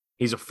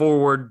 He's a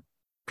forward,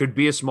 could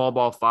be a small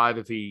ball 5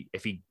 if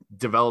he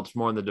develops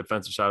more on the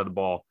defensive side of the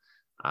ball.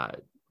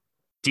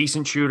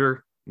 Decent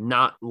shooter,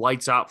 not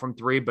lights out from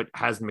 3, but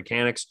has the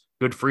mechanics.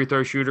 Good free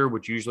throw shooter,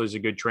 which usually is a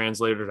good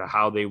translator to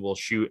how they will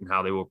shoot and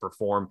how they will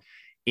perform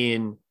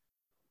in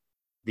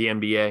the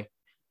NBA.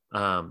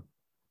 And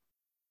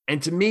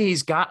to me,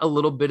 he's got a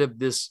little bit of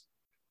this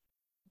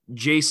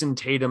Jason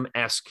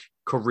Tatum-esque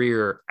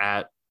career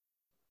at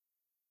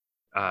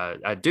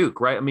Duke,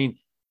 right? I mean,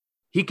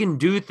 he can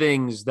do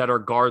things that are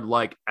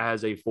guard-like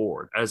as a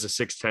forward, as a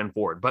 6'10"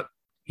 forward, but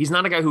he's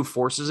not a guy who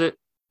forces it.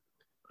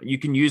 You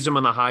can use him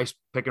on the high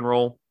pick and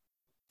roll.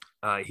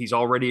 He's a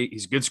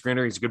good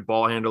screener. He's a good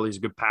ball handler. He's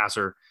a good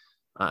passer,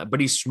 but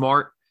he's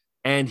smart.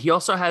 And he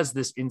also has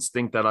this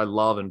instinct that I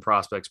love in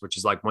prospects, which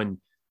is like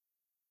when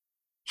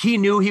he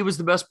knew he was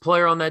the best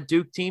player on that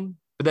Duke team,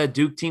 but that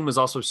Duke team was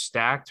also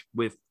stacked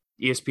with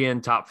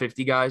ESPN top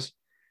 50 guys.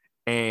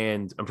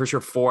 And I'm pretty sure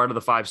 4 out of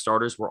the 5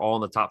 starters were all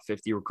in the top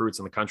 50 recruits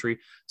in the country.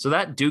 So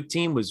that Duke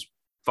team was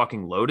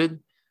fucking loaded.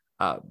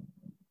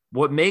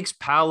 What makes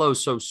Paolo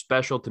so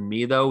special to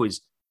me, though, is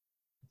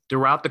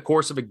throughout the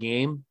course of a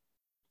game,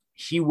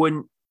 he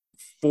wouldn't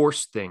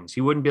force things.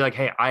 He wouldn't be like,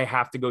 hey, I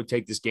have to go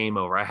take this game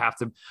over. I have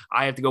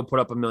to go put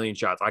up a million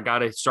shots. I got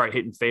to start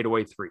hitting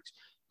fadeaway threes.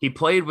 He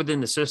played within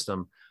the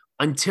system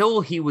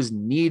until he was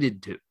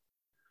needed to,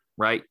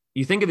 right?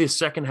 You think of the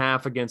second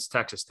half against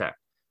Texas Tech,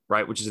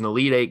 right, which is an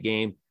Elite Eight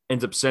game,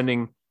 ends up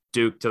sending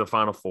Duke to the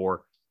Final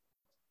Four.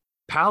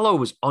 Paolo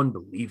was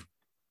unbelievable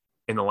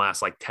in the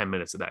last 10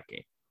 minutes of that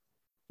game.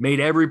 Made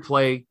every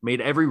play,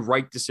 made every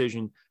right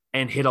decision,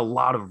 and hit a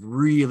lot of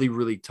really,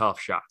 really tough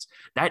shots.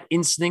 That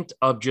instinct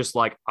of just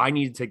I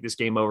need to take this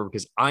game over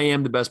because I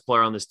am the best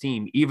player on this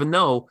team, even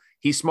though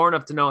he's smart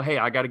enough to know, hey,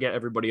 I got to get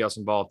everybody else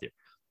involved here.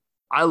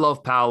 I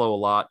love Paolo a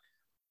lot.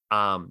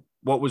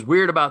 What was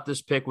weird about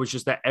this pick was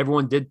just that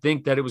everyone did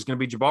think that it was going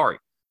to be Jabari.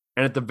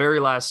 And at the very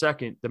last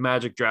second, the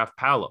Magic draft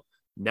Paolo.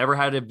 Never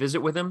had a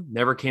visit with him,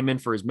 never came in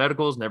for his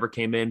medicals, never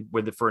came in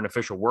for an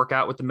official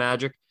workout with the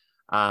Magic,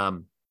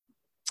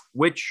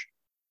 which,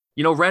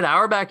 Red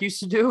Auerbach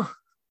used to do.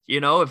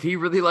 If he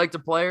really liked a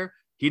player,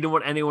 he didn't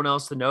want anyone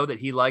else to know that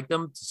he liked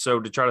them. So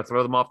to try to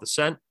throw them off the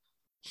scent,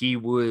 he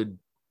would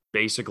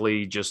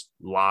basically just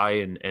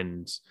lie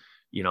and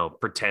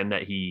pretend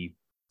that he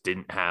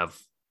didn't have,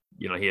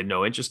 he had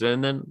no interest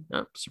in. And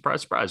then,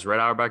 surprise, surprise, Red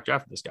Auerbach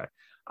drafted this guy.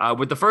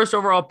 With the first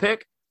overall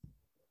pick,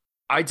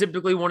 I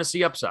typically want to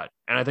see upside.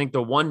 And I think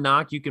the one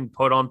knock you can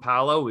put on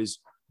Paolo is,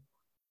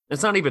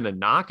 it's not even a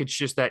knock. It's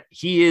just that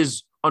he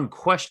is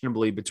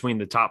unquestionably between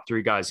the top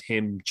three guys,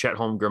 him, Chet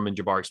Holmgren, and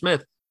Jabari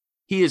Smith.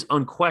 He is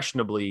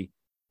unquestionably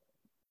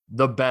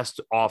the best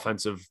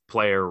offensive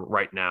player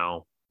right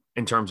now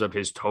in terms of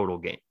his total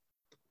game.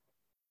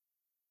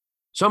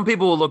 Some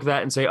people will look at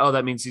that and say, oh,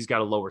 that means he's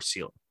got a lower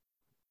ceiling.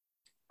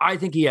 I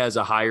think he has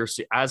as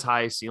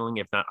high a ceiling,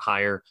 if not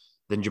higher,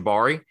 than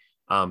Jabari.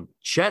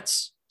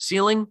 Chet's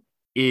ceiling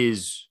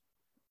is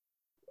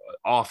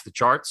off the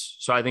charts.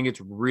 So I think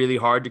it's really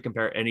hard to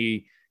compare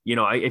any,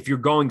 if you're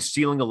going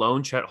ceiling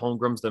alone, Chet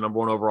Holmgren's the number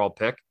one overall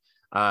pick,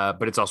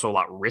 but it's also a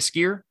lot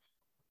riskier.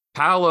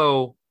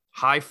 Paolo,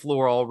 high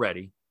floor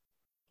already.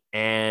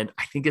 And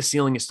I think his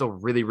ceiling is still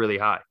really, really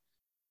high.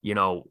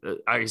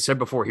 I said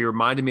before, he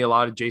reminded me a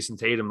lot of Jason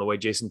Tatum, the way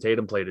Jason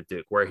Tatum played at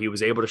Duke, where he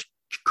was able to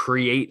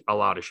create a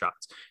lot of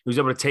shots. He was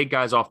able to take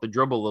guys off the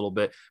dribble a little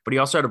bit, but he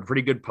also had a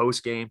pretty good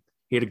post game.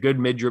 He had a good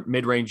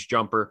mid-range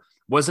jumper.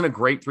 Wasn't a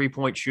great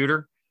three-point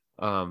shooter,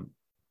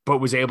 but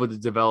was able to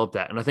develop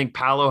that. And I think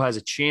Paolo has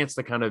a chance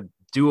to kind of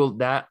do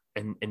that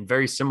in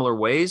very similar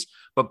ways,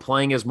 but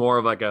playing as more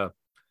of a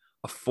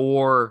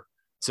 4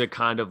 to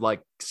kind of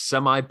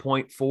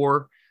semi-point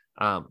 4.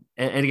 And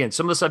again,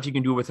 some of the stuff you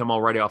can do with him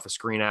already off of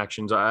screen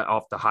actions,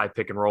 off the high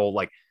pick and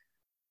roll,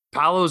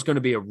 Paolo is going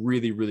to be a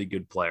really, really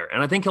good player.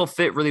 And I think he'll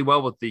fit really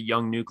well with the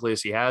young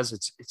nucleus he has.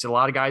 It's a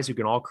lot of guys who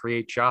can all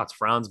create shots.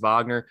 Franz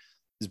Wagner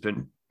has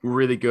been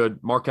really good.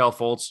 Markelle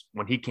Fultz,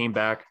 when he came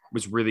back,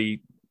 was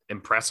really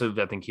impressive.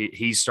 I think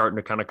he's starting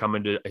to kind of come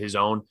into his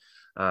own.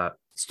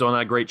 Still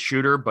not a great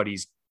shooter, but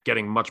he's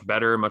getting much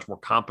better, much more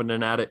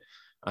competent at it.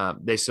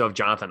 They still have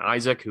Jonathan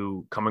Isaac,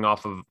 who coming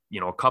off of,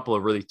 a couple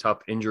of really tough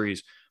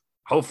injuries.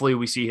 Hopefully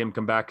we see him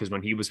come back because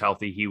when he was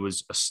healthy, he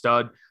was a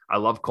stud. I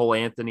love Cole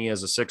Anthony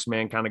as a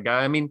six-man kind of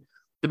guy. I mean,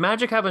 the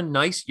Magic have a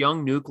nice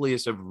young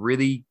nucleus of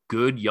really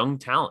good young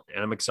talent,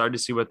 and I'm excited to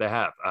see what they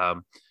have.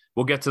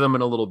 We'll get to them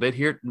in a little bit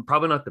here.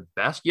 Probably not the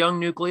best young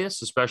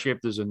nucleus, especially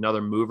if there's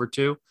another move or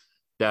two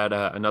that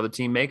another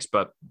team makes,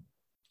 but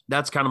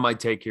that's kind of my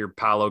take here.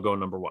 Paolo going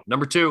number one.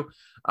 Number two,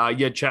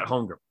 Chet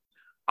Holmgren.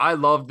 I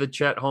love the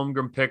Chet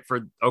Holmgren pick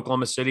for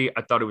Oklahoma City.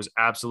 I thought it was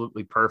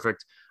absolutely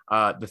perfect.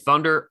 The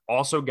Thunder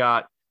also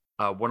got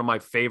one of my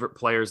favorite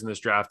players in this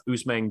draft,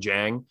 Ousmane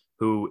Dieng,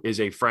 who is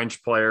a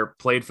French player,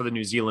 played for the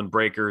New Zealand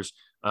Breakers,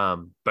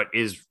 but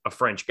is a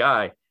French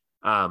guy.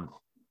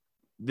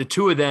 The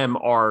two of them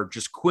are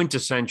just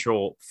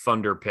quintessential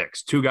Thunder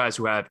picks. Two guys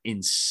who have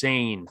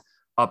insane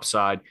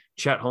upside.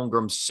 Chet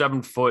Holmgren,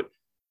 7 foot,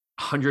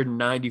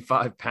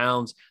 195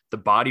 pounds. The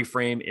body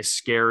frame is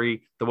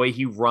scary. The way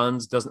he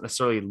runs doesn't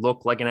necessarily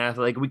look like an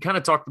athlete. We kind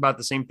of talked about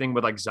the same thing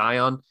with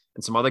Zion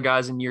and some other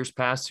guys in years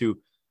past who,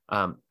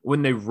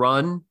 when they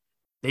run,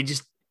 it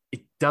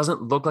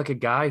doesn't look like a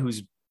guy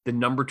who's the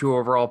number 2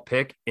 overall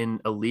pick in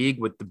a league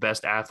with the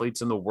best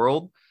athletes in the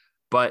world.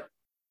 But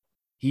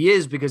he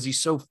is, because he's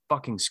so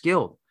fucking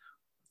skilled.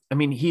 I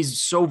mean,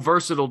 he's so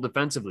versatile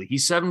defensively.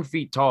 He's 7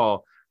 feet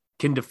tall,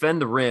 can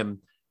defend the rim,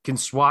 can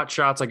swat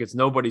shots like it's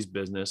nobody's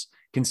business,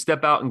 can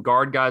step out and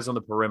guard guys on the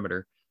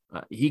perimeter.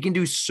 He can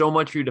do so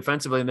much for you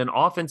defensively. And then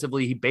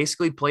offensively, he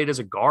basically played as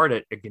a guard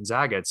at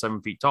Gonzaga at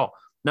 7 feet tall.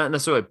 Not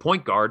necessarily a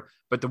point guard,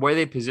 but the way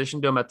they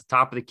positioned him at the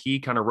top of the key,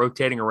 kind of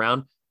rotating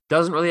around,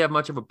 doesn't really have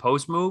much of a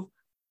post move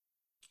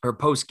or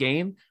post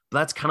game. But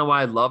that's kind of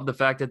why I love the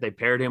fact that they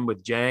paired him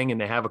with Dieng, and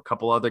they have a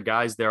couple other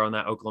guys there on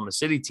that Oklahoma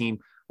City team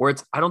where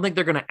I don't think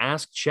they're going to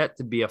ask Chet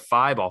to be a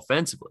 5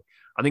 offensively.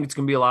 I think it's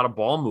going to be a lot of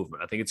ball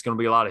movement. I think it's going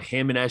to be a lot of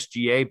him and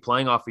SGA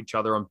playing off each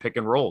other on pick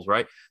and rolls,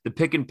 right? The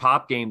pick and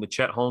pop game with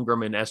Chet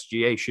Holmgren and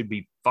SGA should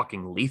be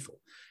fucking lethal.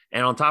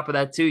 And on top of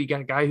that, too, you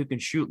got a guy who can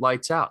shoot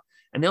lights out.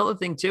 And the other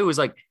thing, too, is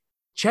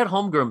Chet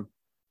Holmgren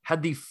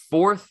had the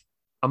fourth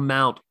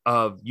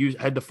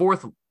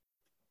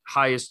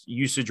highest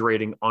usage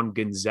rating on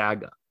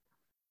Gonzaga,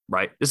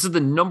 right? This is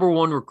the number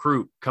 1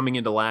 recruit coming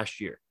into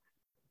last year.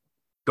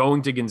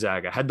 going to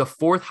Gonzaga, had the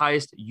fourth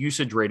highest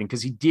usage rating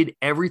because he did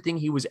everything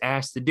he was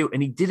asked to do,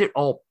 and he did it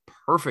all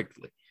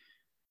perfectly,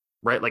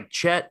 right? Like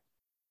Chet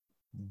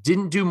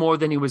didn't do more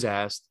than he was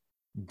asked,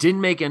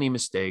 didn't make any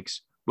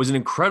mistakes, was an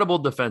incredible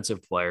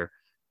defensive player,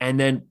 and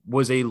then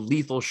was a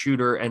lethal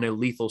shooter and a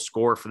lethal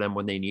scorer for them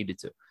when they needed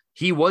to.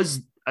 He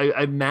was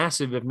a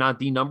massive, if not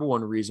the number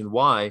one reason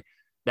why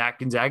that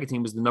Gonzaga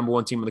team was the number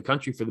one team in the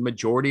country for the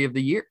majority of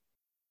the year.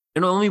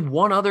 And only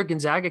one other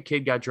Gonzaga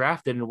kid got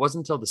drafted, and it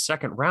wasn't until the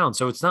second round.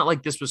 So it's not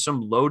like this was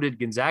some loaded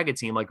Gonzaga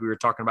team like we were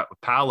talking about with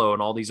Paolo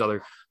and all these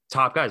other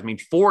top guys. I mean,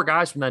 4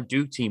 guys from that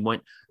Duke team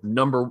went in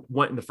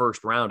the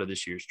first round of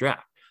this year's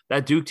draft.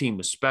 That Duke team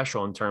was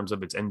special in terms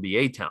of its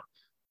NBA talent.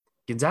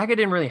 Gonzaga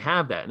didn't really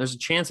have that. And there's a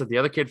chance that the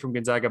other kid from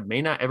Gonzaga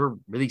may not ever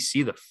really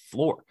see the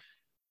floor.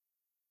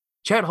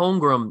 Chet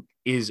Holmgren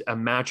is a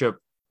matchup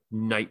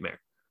nightmare.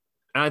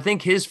 And I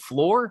think his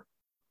worst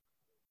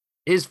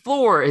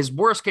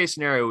case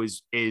scenario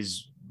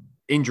is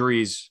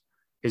injuries.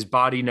 His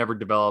body never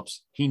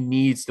develops. He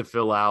needs to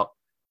fill out.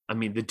 I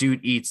mean, the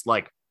dude eats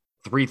like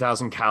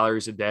 3,000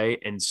 calories a day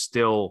and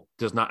still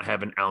does not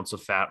have an ounce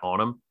of fat on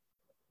him.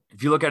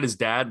 If you look at his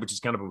dad, which is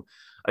kind of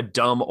a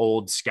dumb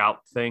old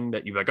scout thing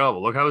that you're like, oh,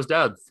 well, look how his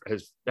dad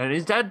has, and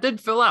his dad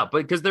did fill out,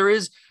 but because there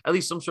is at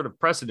least some sort of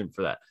precedent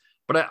for that.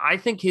 But I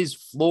think his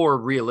floor,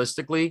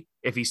 realistically,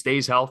 if he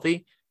stays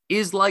healthy,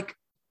 is like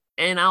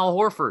an Al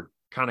Horford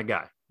kind of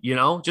guy,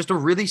 just a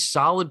really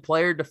solid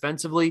player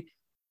defensively,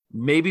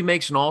 maybe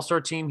makes an all-star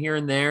team here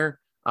and there.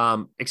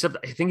 Except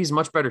I think he's a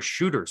much better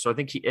shooter. So I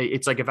think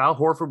it's like if Al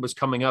Horford was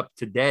coming up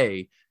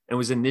today and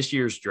was in this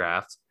year's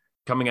draft,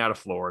 coming out of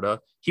Florida,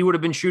 he would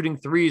have been shooting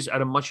threes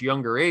at a much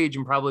younger age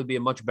and probably be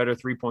a much better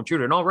 3-point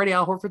shooter. And already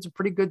Al Horford's a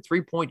pretty good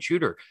 3-point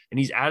shooter, and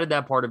he's added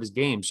that part of his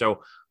game.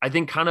 So I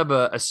think kind of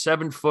a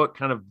 7-foot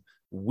kind of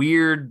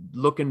weird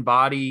looking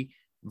body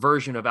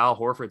version of Al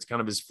Horford's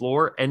kind of his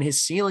floor, and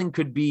his ceiling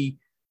could be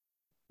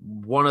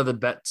one of the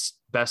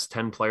best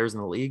 10 players in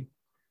the league.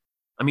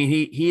 I mean,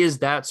 he is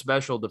that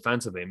special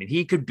defensively. I mean,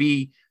 he could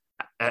be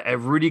a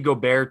Rudy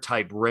Gobert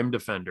type rim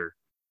defender,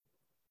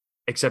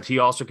 except he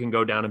also can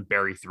go down and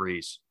bury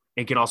threes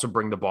and can also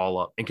bring the ball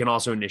up and can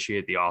also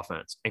initiate the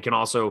offense and can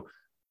also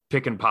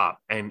pick and pop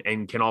and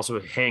can also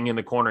hang in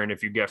the corner. And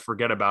if you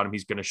forget about him,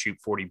 he's going to shoot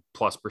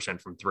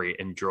 40+% from 3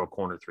 and drill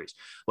corner threes.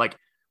 Like,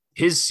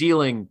 his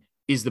ceiling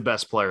is the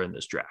best player in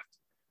this draft.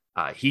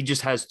 He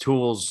just has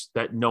tools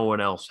that no one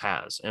else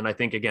has. And I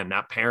think, again,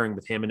 that pairing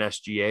with him and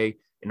SGA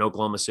in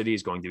Oklahoma City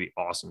is going to be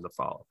awesome to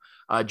follow.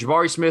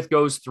 Jabari Smith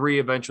goes 3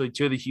 eventually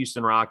to the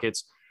Houston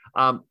Rockets.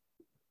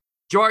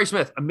 Jabari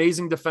Smith,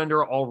 amazing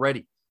defender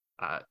already.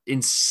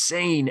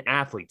 Insane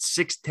athlete,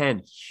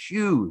 6'10",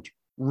 huge,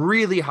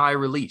 really high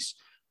release.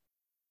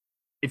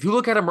 If you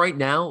look at him right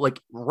now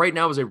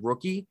as a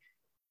rookie,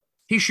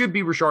 he should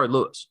be Rashard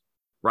Lewis,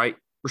 right?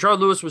 Rashard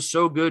Lewis was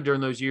so good during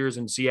those years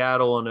in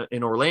Seattle and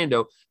in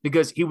Orlando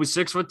because he was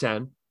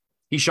 6'10".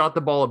 He shot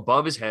the ball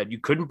above his head. You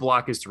couldn't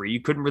block his 3.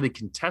 You couldn't really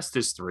contest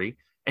his 3.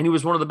 And he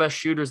was one of the best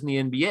shooters in the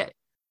NBA.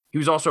 He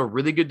was also a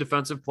really good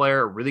defensive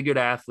player, a really good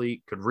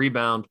athlete, could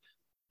rebound.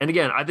 And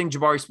again, I think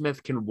Jabari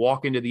Smith can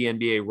walk into the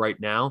NBA right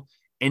now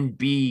and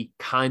be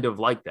kind of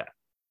like that.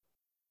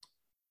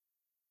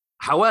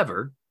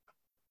 However,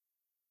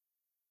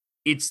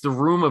 it's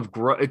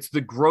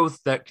the growth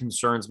that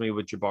concerns me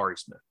with Jabari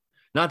Smith.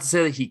 Not to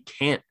say that he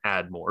can't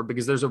add more,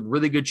 because there's a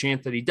really good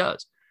chance that he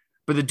does.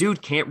 But the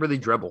dude can't really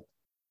dribble.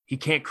 He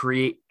can't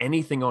create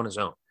anything on his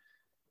own.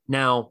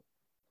 Now,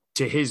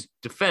 to his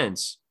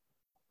defense,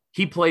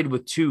 he played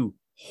with 2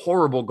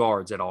 horrible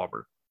guards at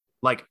Auburn.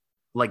 Like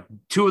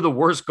 2 of the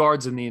worst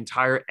guards in the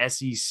entire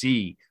SEC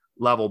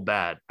level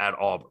bad at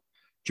Auburn.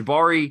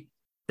 Jabari,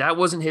 that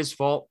wasn't his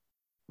fault,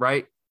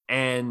 right?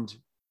 And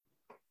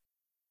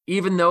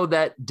even though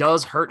that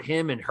does hurt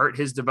him and hurt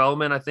his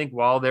development, I think,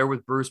 while there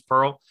with Bruce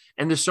Pearl,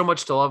 and there's so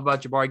much to love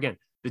about Jabari. Again,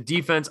 the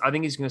defense, I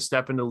think he's going to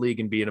step into the league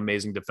and be an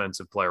amazing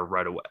defensive player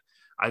right away.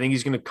 I think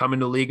he's going to come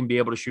into the league and be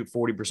able to shoot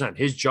 40%.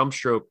 His jump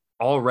stroke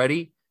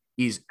already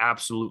is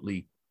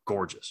absolutely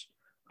gorgeous.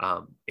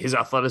 His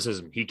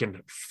athleticism, he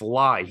can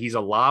fly. He's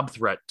a lob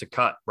threat to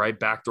cut, right?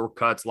 Backdoor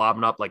cuts,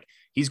 lobbing up. Like,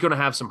 he's going to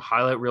have some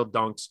highlight reel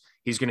dunks.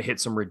 He's going to hit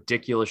some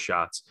ridiculous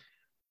shots.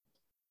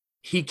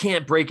 He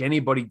can't break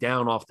anybody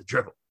down off the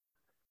dribble.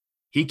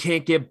 He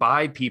can't get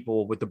by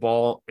people with the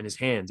ball in his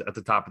hands at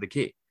the top of the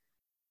key.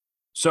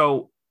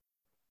 So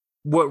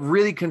what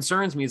really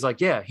concerns me is,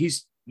 like, yeah,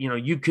 he's,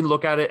 you can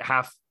look at it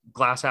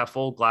glass half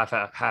full, glass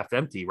half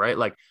empty, right?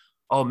 Like,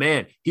 oh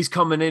man, he's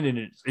coming in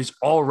and is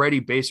already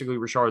basically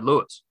Rashard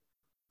Lewis.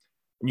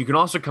 And you can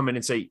also come in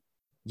and say,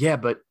 yeah,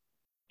 but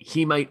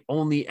he might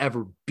only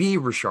ever be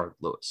Rashard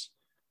Lewis.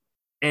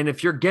 And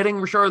if you're getting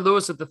Rashard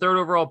Lewis at the 3rd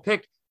overall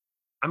pick,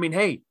 I mean,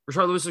 hey,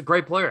 Rashard Lewis is a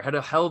great player, had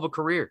a hell of a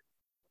career.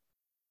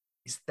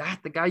 Is that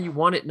the guy you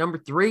want at number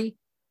 3?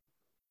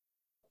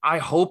 I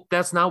hope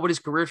that's not what his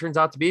career turns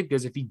out to be,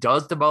 because if he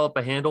does develop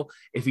a handle,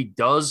 if he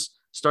does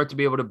start to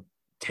be able to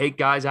take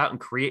guys out and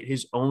create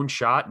his own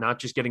shot, not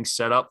just getting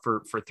set up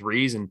for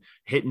threes and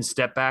hitting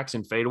step backs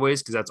and fadeaways,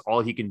 because that's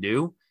all he can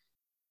do,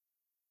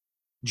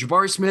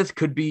 Jabari Smith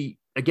could be,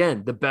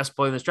 again, the best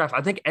player in this draft.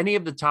 I think any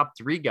of the top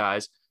three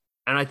guys,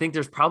 and I think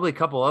there's probably a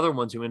couple other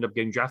ones who end up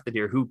getting drafted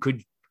here who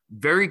could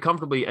very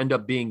comfortably end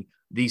up being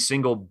the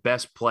single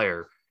best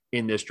player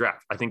in this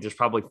draft. I think there's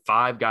probably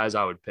 5 guys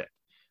I would pick.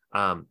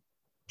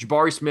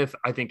 Jabari Smith,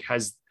 I think,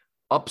 has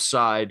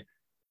upside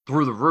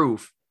through the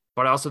roof,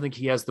 but I also think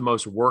he has the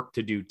most work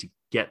to do to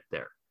get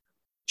there.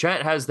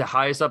 Chet has the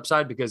highest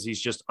upside because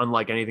he's just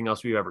unlike anything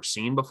else we've ever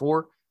seen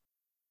before.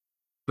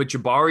 But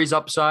Jabari's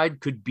upside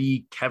could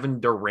be Kevin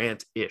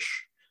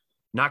Durant-ish.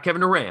 Not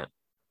Kevin Durant,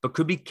 but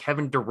could be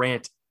Kevin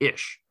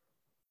Durant-ish.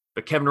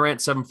 But Kevin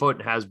Durant's 7 foot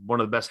and has one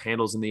of the best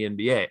handles in the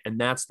NBA. And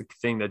that's the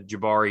thing that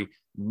Jabari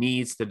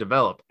needs to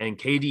develop. And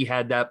KD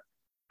had that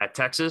at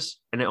Texas,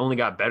 and it only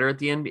got better at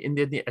the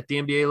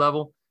NBA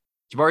level.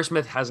 Jabari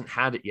Smith hasn't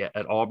had it yet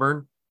at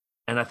Auburn,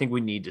 and I think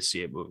we need to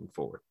see it moving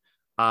forward.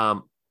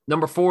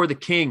 Number 4, the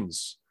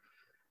Kings.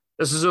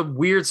 This is a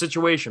weird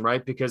situation,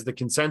 right? Because the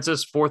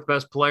consensus 4th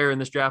best player in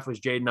this draft was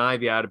Jaden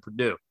Ivey out of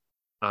Purdue.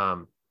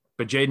 But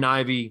Jaden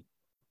Ivey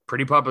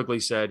pretty publicly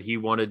said he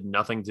wanted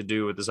nothing to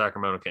do with the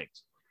Sacramento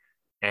Kings.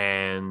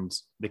 And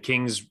the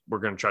Kings were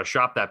going to try to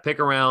shop that pick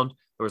around.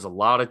 There was a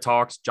lot of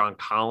talks. John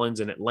Collins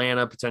in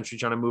Atlanta potentially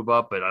trying to move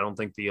up, but I don't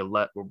think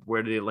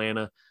where did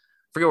Atlanta?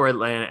 I forget where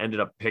Atlanta ended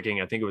up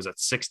picking. I think it was at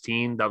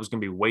 16. That was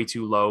going to be way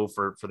too low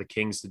for the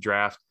Kings to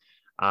draft.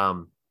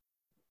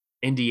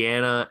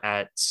 Indiana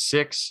at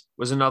 6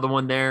 was another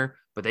one there,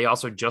 but they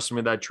also just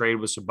made that trade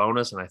with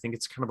Sabonis. And I think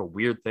it's kind of a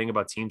weird thing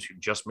about teams who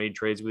just made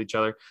trades with each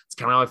other. It's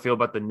kind of how I feel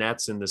about the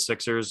Nets and the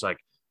Sixers. Like,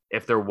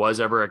 if there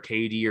was ever a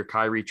KD or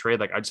Kyrie trade,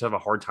 like, I just have a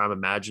hard time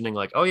imagining,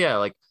 like, oh yeah,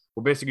 like,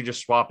 we're basically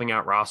just swapping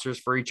out rosters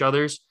for each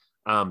other's.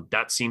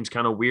 That seems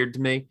kind of weird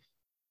to me.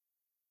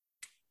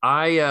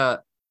 I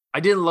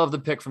didn't love the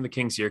pick from the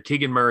Kings here,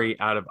 Keegan Murray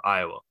out of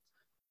Iowa,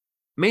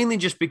 mainly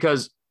just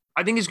because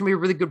I think he's going to be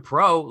a really good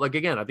pro. Like,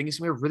 again, I think he's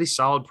going to be a really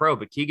solid pro,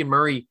 but Keegan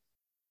Murray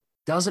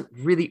doesn't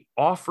really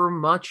offer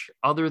much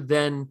other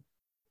than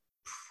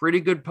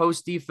pretty good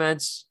post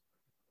defense,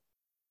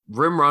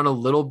 rim run a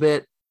little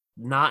bit,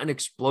 not an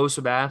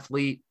explosive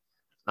athlete.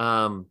 He's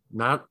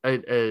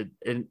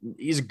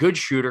a good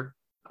shooter.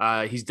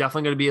 He's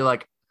definitely going to be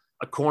like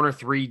a corner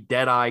 3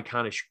 dead eye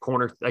kind of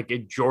corner, like a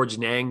George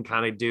Nang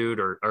kind of dude,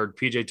 or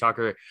PJ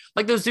Tucker,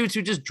 like those dudes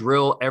who just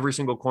drill every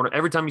single corner.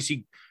 Every time you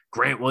see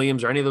Grant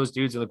Williams or any of those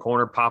dudes in the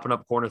corner popping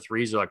up corner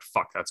 3s, you're like,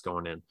 fuck, that's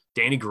going in.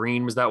 Danny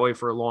Green was that way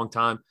for a long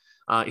time.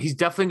 He's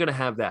definitely going to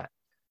have that.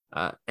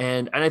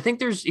 And I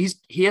think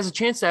he has a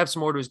chance to have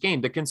some more to his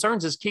game. The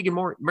concerns is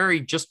Keegan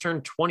Murray just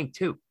turned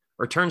 22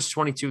 or turns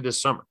 22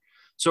 this summer.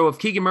 So if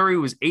Keegan Murray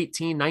was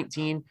 18,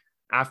 19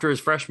 after his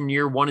freshman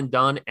year, one and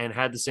done, and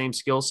had the same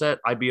skill set,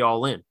 I'd be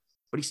all in.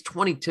 But he's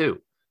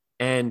 22.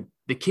 And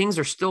the Kings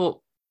are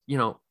still,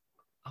 a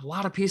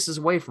lot of pieces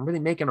away from really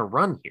making a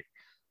run here.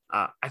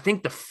 I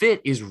think the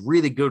fit is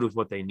really good with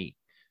what they need.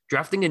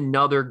 Drafting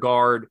another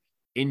guard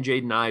in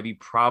Jaden Ivey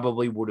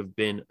probably would have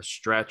been a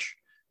stretch.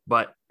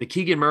 But the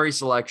Keegan Murray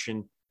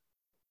selection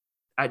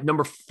at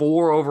number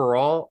 4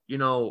 overall,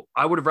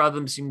 I would have rather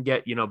them seen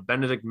get,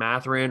 Benedict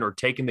Mathurin or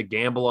taking the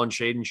gamble on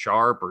Shaden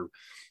Sharp or,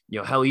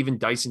 hell, even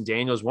Dyson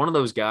Daniels, one of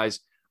those guys.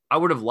 I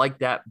would have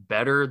liked that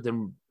better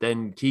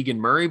than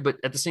Keegan Murray. But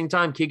at the same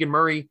time, Keegan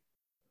Murray,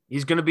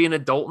 he's going to be an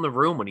adult in the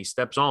room when he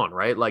steps on,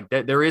 right? Like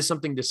there is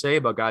something to say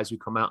about guys who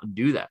come out and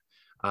do that.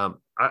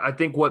 I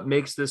think what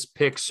makes this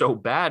pick so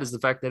bad is the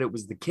fact that it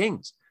was the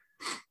Kings.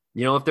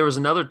 If there was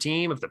another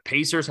team, if the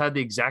Pacers had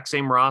the exact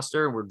same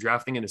roster and we're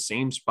drafting in the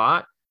same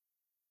spot,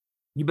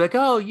 you'd be like,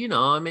 oh,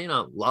 I may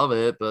not love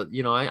it, but,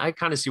 I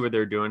kind of see what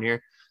they're doing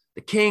here.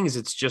 The Kings,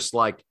 it's just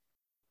like,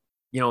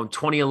 in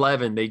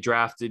 2011, they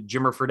drafted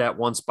Jimmer Fredette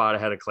 1 spot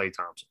ahead of Klay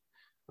Thompson,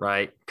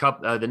 right?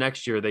 The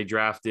next year, they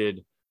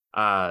drafted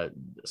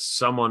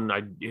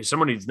someone who's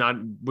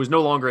was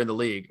no longer in the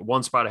league,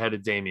 1 spot ahead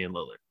of Damian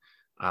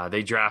Lillard.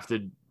 They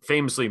drafted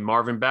famously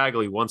Marvin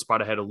Bagley 1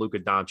 spot ahead of Luka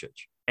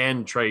Doncic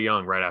and Trae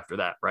Young right after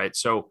that, right?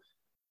 So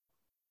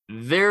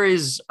there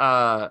is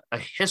a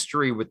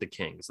history with the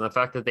Kings and the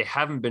fact that they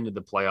haven't been to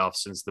the playoffs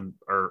since the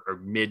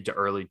mid to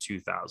early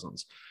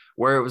 2000s,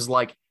 where it was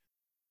like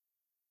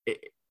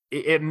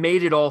it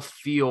made it all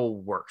feel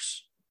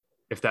worse,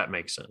 if that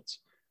makes sense.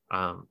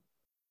 But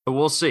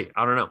we'll see.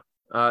 I don't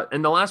know.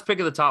 And the last pick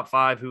of the top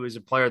 5, who is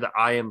a player that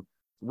I am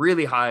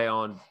really high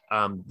on,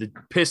 the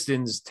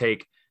Pistons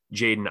take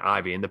Jaden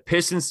Ivey. And the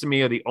Pistons, to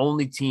me, are the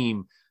only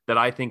team that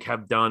I think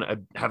have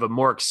a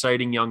more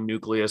exciting young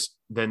nucleus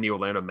than the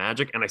Orlando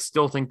Magic. And I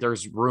still think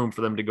there's room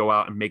for them to go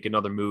out and make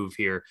another move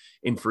here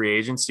in free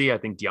agency. I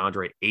think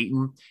DeAndre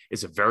Ayton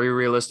is a very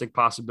realistic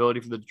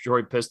possibility for the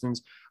Detroit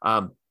Pistons.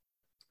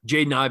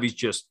 Jaden Ivey's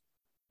just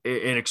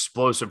an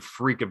explosive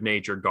freak of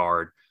nature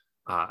guard.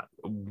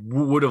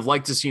 Would have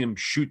liked to see him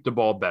shoot the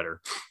ball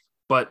better.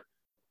 But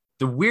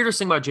the weirdest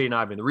thing about Jaden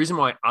Ivey, the reason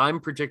why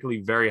I'm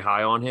particularly very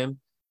high on him,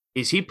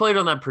 is he played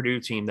on that Purdue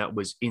team that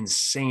was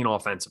insane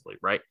offensively,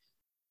 right?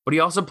 But he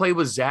also played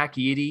with Zach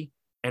Edey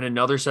and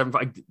another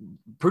 7'5".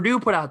 Purdue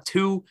put out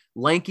 2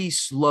 lanky,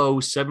 slow,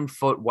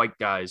 7-foot white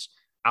guys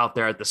out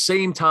there at the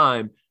same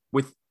time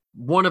with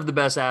one of the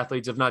best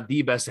athletes, if not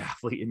the best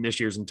athlete in this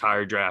year's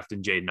entire draft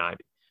in Jaden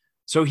Ivey.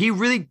 So he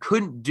really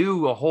couldn't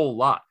do a whole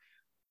lot.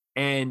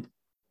 And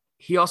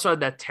he also had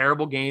that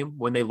terrible game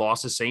when they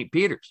lost to St.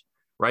 Peter's,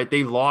 right?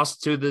 They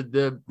lost to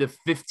the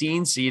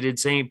 15 seeded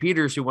St.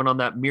 Peter's, who went on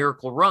that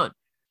miracle run.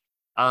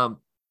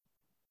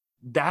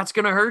 That's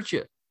going to hurt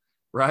you,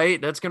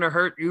 right? That's going to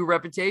hurt you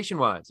reputation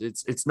wise.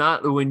 It's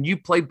not when you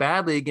play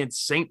badly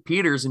against St.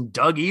 Peter's and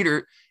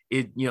Dougie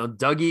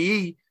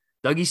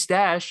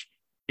Stash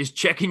is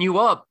checking you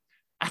up.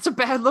 That's a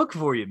bad look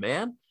for you,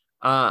 man.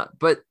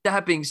 But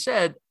that being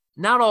said,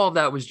 not all of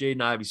that was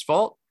Jaden Ivey's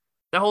fault.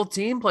 That whole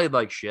team played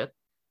like shit.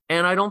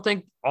 And I don't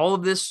think all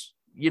of this,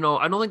 I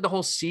don't think the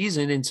whole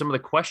season and some of the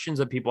questions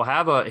that people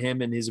have about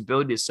him and his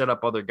ability to set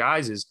up other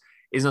guys is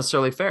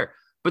necessarily fair.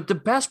 But the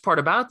best part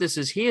about this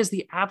is he is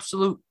the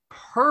absolute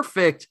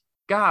perfect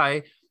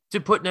guy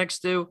to put next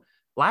to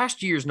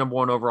last year's number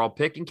 1 overall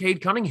pick in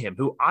Cade Cunningham,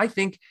 who I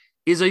think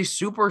is a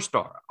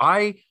superstar.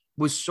 I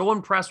was so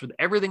impressed with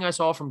everything I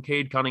saw from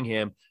Cade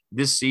Cunningham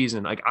this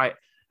season.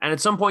 And at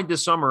some point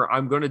this summer,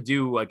 I'm going to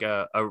do like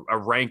a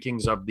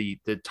rankings of the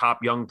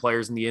top young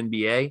players in the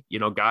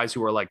NBA, guys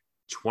who are like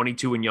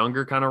 22 and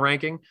younger kind of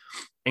ranking.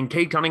 And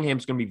Cade Cunningham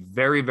is going to be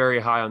very,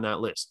 very high on that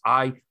list.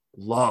 I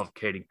love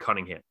Cade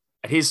Cunningham.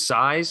 At his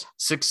size,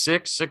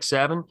 6'6",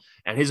 6'7",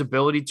 and his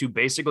ability to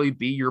basically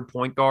be your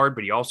point guard,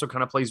 but he also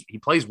kind of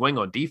plays wing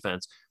on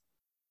defense,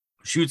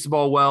 shoots the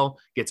ball well,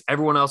 gets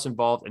everyone else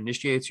involved,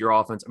 initiates your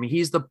offense. I mean,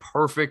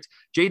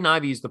 Jaden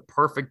Ivey is the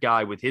perfect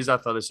guy with his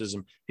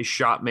athleticism, his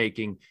shot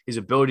making, his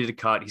ability to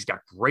cut. He's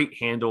got great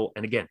handle.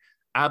 And again,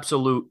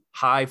 absolute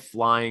high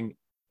flying,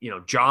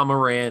 Ja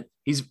Morant.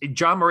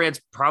 Ja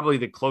Morant's probably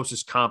the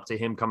closest comp to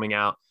him coming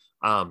out.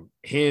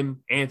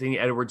 Him, Anthony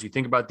Edwards, you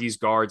think about these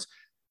guards.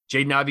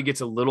 Jaden Ivey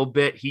gets a little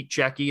bit heat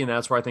checky, and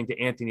that's where I think the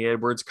Anthony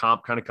Edwards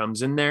comp kind of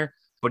comes in there.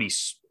 But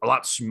he's a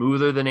lot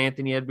smoother than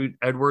Anthony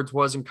Edwards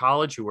was in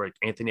college,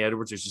 Anthony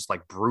Edwards is just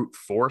like brute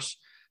force.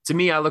 To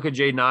me, I look at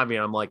Jaden Ivey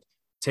and I'm like,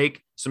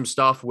 take some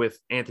stuff with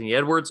Anthony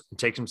Edwards and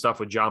take some stuff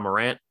with Ja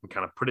Morant and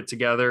kind of put it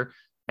together.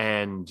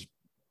 And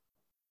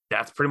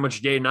that's pretty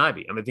much Jaden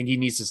Ivey. I think he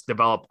needs to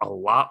develop a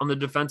lot on the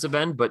defensive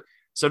end, but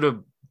so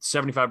do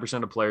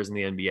 75% of players in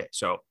the NBA.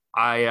 So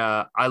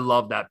I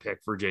love that pick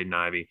for Jaden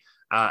Ivey.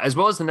 As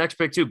well as the next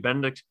pick too,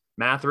 Benedict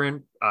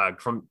Mathurin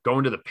from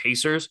going to the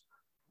Pacers.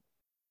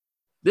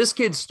 This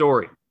kid's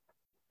story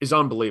is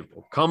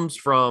unbelievable. Comes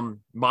from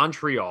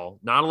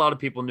Montreal. Not a lot of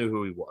people knew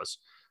who he was.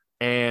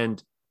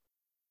 And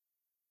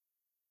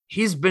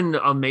he's been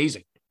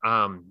amazing.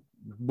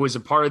 Was a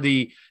part of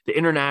the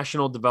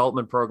international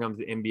development program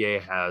the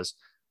NBA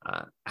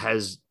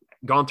has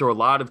gone through a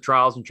lot of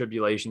trials and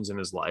tribulations in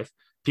his life.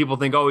 People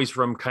think, he's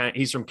from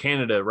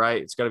Canada,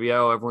 right? It's got to be,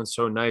 everyone's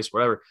so nice,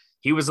 whatever.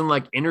 He was in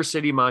like inner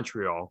city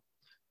Montreal,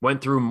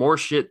 went through more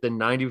shit than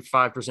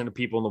 95% of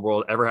people in the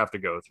world ever have to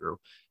go through,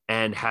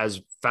 and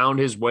has found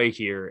his way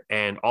here.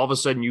 And all of a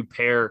sudden you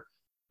pair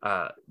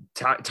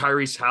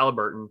Tyrese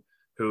Halliburton,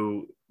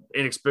 who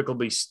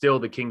inexplicably still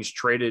the Kings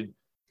traded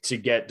to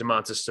get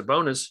Domantas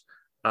Sabonis,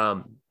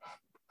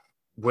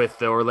 with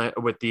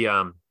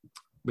the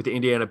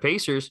Indiana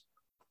Pacers.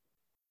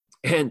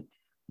 And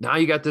now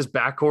you got this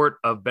backcourt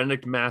of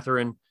Benedict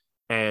Mathurin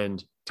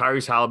and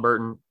Tyrese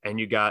Halliburton, and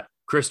you got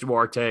Chris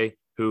Duarte,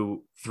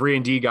 who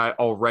 3-and-D guy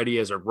already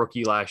as a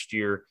rookie last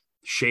year,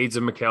 shades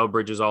of Mikal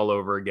Bridges all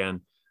over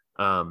again.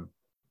 I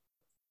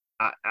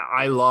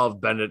love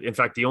Benedict. In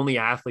fact, the only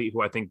athlete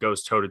who I think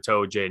goes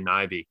toe-to-toe with Jaden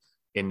Ivey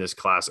in this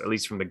class, at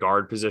least from the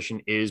guard position,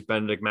 is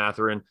Benedict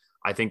Mathurin.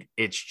 I think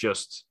it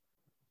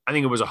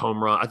was a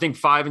home run. I think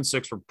 5 and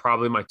 6 were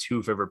probably my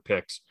 2 favorite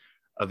picks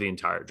of the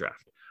entire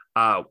draft.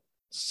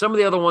 Some of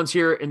the other ones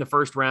here in the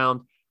first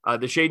round,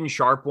 the Shaedon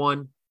Sharpe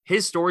one,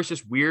 his story is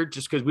just weird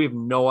just because we have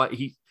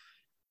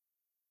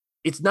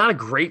it's not a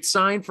great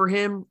sign for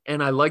him.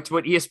 And I liked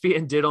what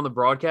ESPN did on the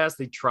broadcast.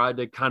 They tried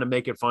to kind of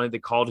make it funny. They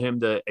called him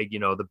the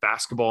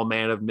basketball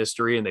man of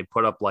mystery, and they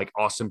put up like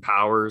Austin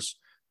Powers,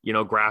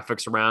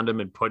 graphics around him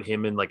and put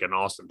him in like an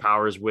Austin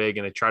Powers wig.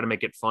 And they try to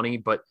make it funny,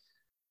 but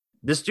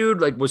this dude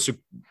was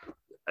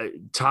a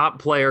top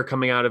player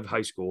coming out of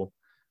high school,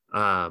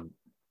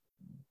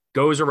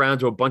 goes around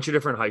to a bunch of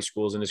different high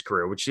schools in his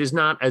career, which is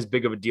not as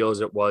big of a deal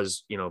as it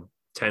was,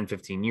 10,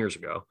 15 years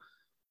ago.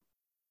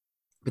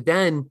 But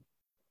then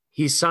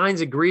he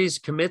signs, agrees,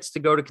 commits to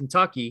go to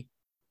Kentucky,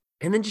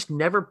 and then just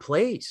never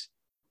plays.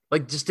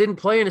 Like, just didn't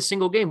play in a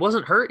single game.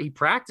 Wasn't hurt. He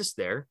practiced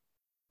there,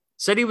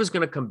 said he was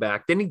going to come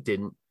back. Then he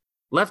didn't.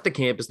 Left the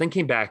campus, then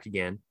came back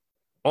again.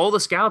 All the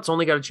scouts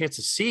only got a chance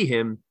to see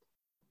him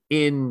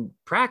in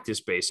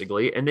practice,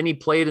 basically. And then he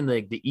played in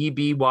the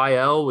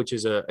EBYL, which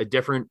is a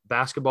different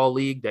basketball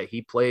league that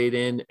he played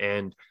in.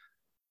 And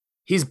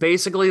he's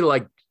basically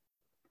like,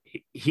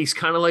 he's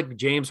kind of like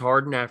James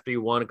Harden after he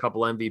won a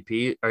couple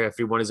MVP, or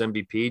after he won his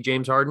MVP,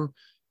 James Harden,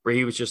 where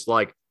he was just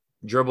like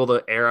dribble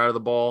the air out of the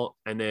ball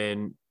and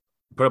then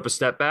put up a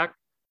step back.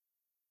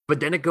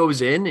 But then it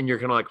goes in and you're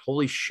kind of like,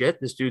 holy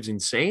shit, this dude's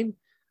insane.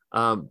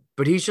 But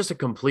he's just a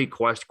complete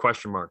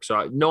question mark. So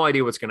I have no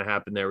idea what's going to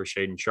happen there with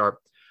Shaedon Sharpe.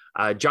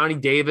 Johnny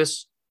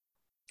Davis.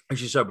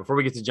 Actually, so before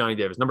we get to Johnny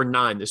Davis, number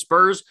 9, the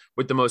Spurs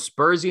with the most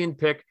Spursian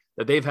pick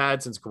that they've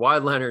had since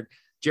Kawhi Leonard,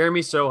 Jeremy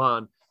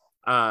Sohan,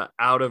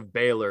 out of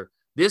Baylor.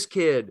 This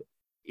kid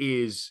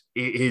is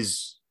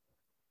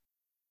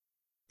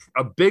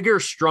a bigger,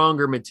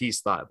 stronger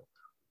Matisse Thybulle,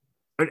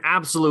 an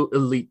absolute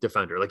elite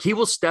defender. Like, he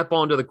will step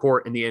onto the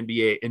court in the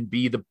NBA and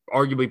be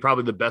arguably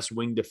probably the best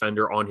wing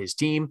defender on his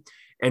team,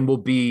 and will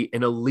be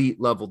an elite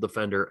level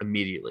defender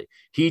immediately.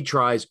 He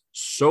tries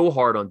so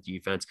hard on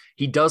defense.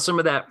 He does some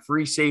of that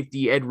free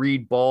safety, Ed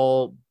Reed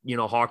ball,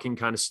 hawking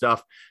kind of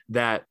stuff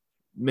that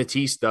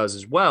Matisse does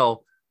as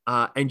well.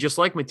 And just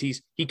like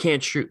Matisse, he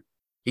can't shoot.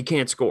 He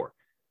can't score.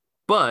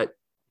 But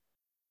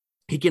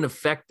he can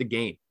affect the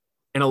game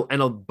in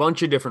a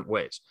bunch of different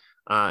ways.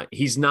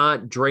 He's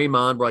not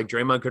Draymond, where like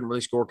Draymond couldn't really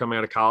score coming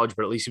out of college,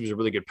 but at least he was a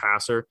really good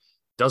passer.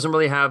 Doesn't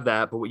really have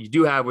that. But what you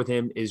do have with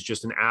him is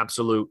just an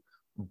absolute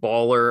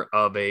baller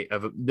of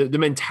the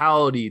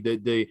mentality,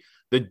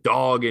 the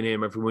dog in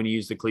him, if we want to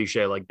use the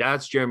cliche. Like,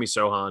 that's Jeremy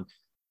Sohan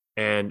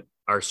and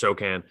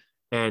Sokan.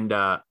 And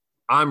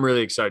I'm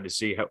really excited to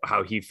see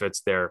how he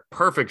fits there.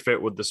 Perfect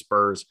fit with the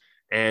Spurs.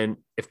 And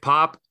if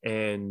Pop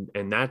and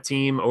that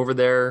team over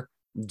there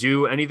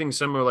do anything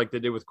similar like they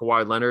did with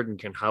Kawhi Leonard and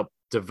can help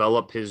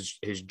develop his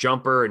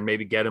jumper and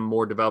maybe get him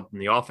more developed in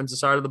the offensive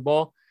side of the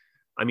ball,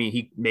 I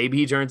mean, maybe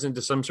he turns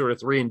into some sort of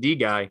 3-and-D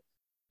guy,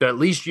 but at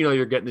least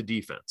you're getting the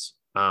defense.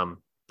 But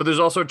there's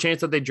also a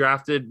chance that they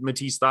drafted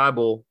Matisse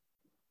Thybulle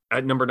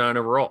at number 9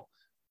 overall.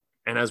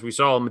 And as we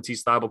saw,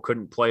 Matisse Thybulle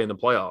couldn't play in the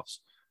playoffs,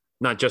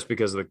 not just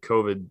because of the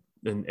COVID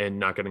and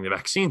not getting the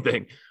vaccine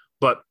thing,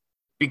 but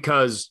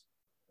because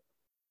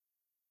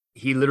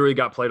he literally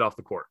got played off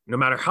the court. No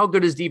matter how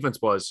good his defense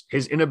was,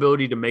 his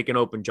inability to make an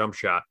open jump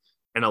shot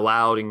and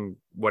allowing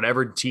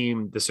whatever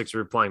team the Sixers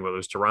were playing, whether it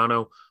was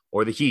Toronto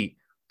or the Heat,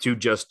 to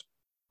just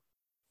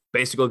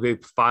basically be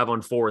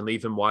 5-on-4 and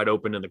leave him wide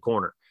open in the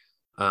corner.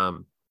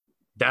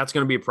 That's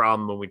going to be a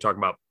problem when we talk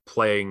about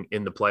playing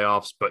in the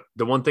playoffs. But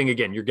the one thing,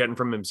 again, you're getting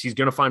from him is he's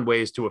going to find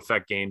ways to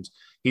affect games.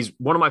 He's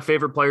one of my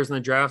favorite players in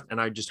the draft, and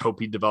I just hope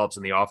he develops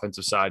in the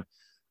offensive side.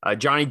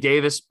 Johnny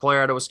Davis,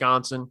 player out of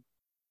Wisconsin.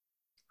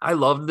 I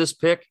loved this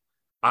pick.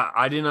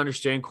 I didn't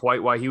understand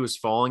quite why he was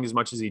falling as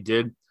much as he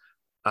did.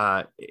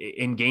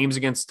 In games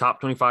against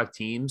top 25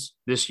 teams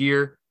this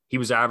year, he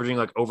was averaging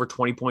like over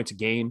 20 points a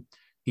game.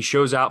 He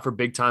shows out for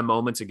big-time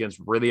moments against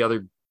really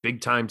other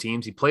big-time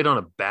teams. He played on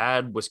a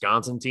bad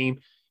Wisconsin team.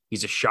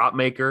 He's a shot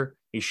maker.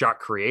 He's shot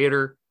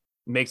creator.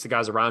 Makes the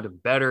guys around him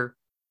better.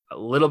 A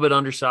little bit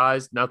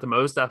undersized. Not the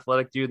most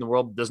athletic dude in the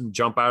world. Doesn't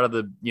jump out of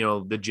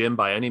the gym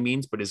by any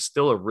means, but is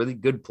still a really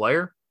good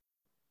player.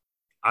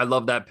 I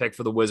love that pick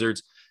for the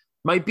Wizards.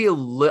 Might be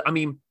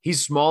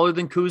he's smaller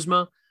than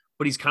Kuzma,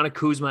 but he's kind of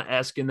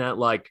Kuzma-esque in that,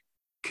 like,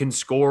 can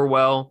score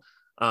well,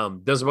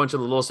 does a bunch of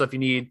the little stuff you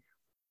need,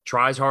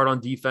 tries hard on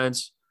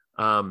defense,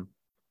 but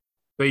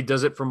he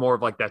does it from more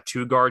of like that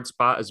 2-guard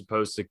spot as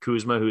opposed to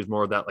Kuzma, who's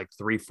more of that like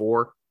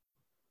 3-4.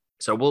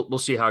 So we'll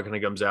see how it kind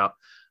of comes out.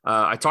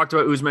 I talked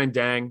about Ousmane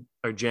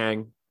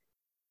Dieng,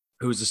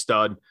 who's a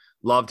stud.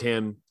 Loved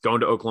him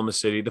going to Oklahoma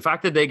City. The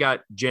fact that they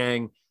got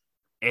Dieng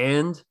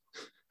and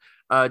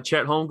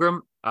Chet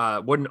Holmgren,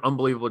 what an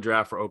unbelievable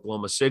draft for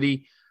Oklahoma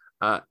City.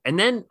 And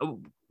then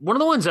one of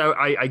the ones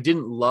I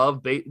didn't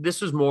love,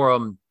 this was more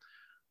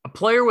a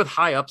player with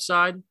high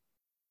upside,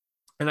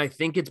 and I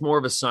think it's more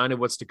of a sign of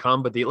what's to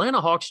come. But the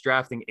Atlanta Hawks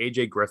drafting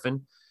AJ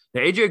Griffin.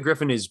 Now, AJ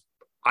Griffin is,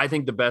 I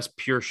think, the best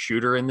pure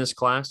shooter in this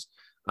class.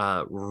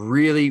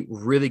 Really,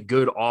 really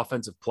good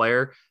offensive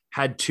player.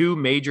 Had 2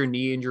 major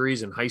knee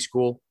injuries in high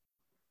school,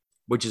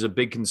 which is a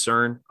big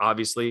concern,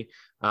 obviously,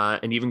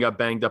 and even got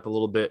banged up a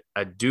little bit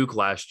at Duke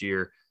last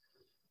year.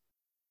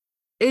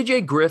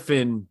 AJ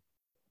Griffin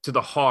to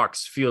the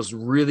Hawks feels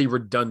really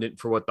redundant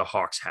for what the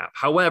Hawks have.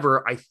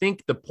 However, I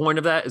think the point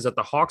of that is that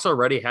the Hawks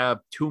already have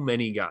too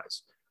many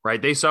guys,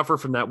 right? They suffer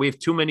from that. We have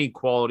too many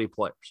quality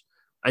players,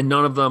 and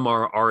none of them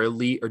are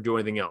elite or do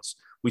anything else.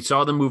 We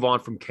saw them move on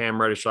from Cam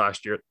Reddish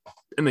last year,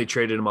 and they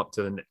traded him up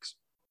to the Knicks.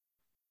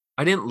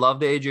 I didn't love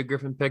the AJ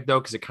Griffin pick, though,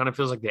 because it kind of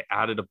feels like they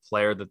added a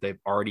player that they've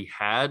already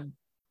had,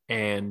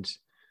 and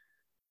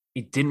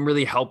it didn't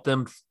really help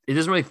them. It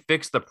doesn't really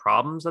fix the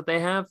problems that they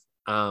have.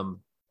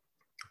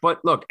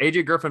 But look,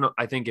 AJ Griffin,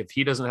 I think if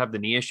he doesn't have the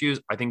knee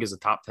issues, I think is a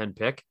top 10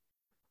 pick.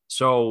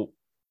 So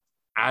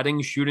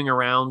adding shooting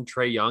around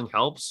Trae Young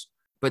helps.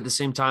 But at the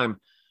same time,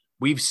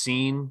 we've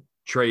seen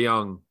Trae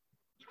Young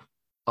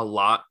a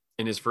lot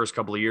in his first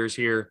couple of years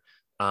here.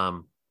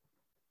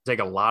 Take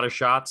a lot of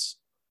shots.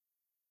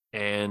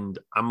 And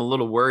I'm a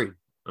little worried.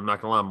 I'm not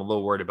going to lie. I'm a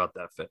little worried about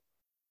that fit.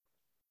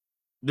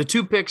 The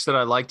 2 picks that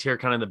I liked here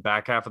kind of in the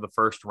back half of the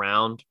first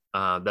round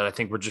that I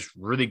think were just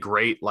really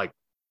great, like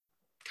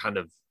kind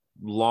of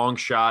long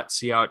shot,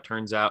 see how it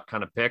turns out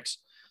kind of picks.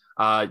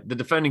 The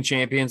defending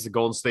champions, the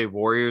Golden State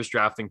Warriors,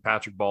 drafting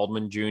Patrick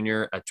Baldwin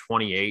Jr. at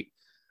 28.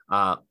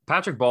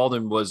 Patrick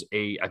Baldwin was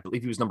I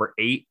believe he was number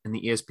 8 in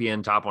the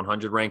ESPN Top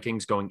 100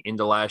 rankings going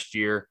into last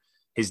year.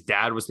 His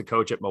dad was the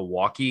coach at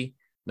Milwaukee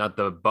not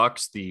the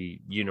Bucks, the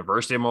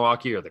University of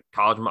Milwaukee or the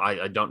college.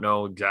 I don't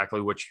know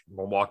exactly which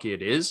Milwaukee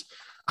it is.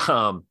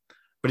 Um,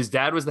 but his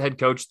dad was the head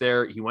coach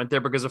there. He went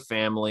there because of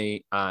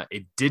family.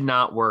 It did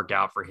not work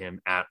out for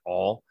him at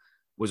all.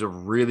 It was a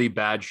really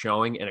bad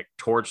showing, and it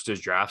torched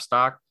his draft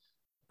stock.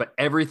 But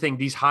everything,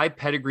 these high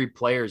pedigree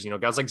players,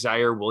 guys like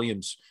Zaire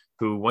Williams,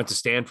 who went to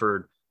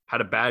Stanford,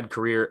 had a bad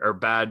career or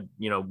bad,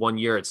 1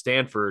 year at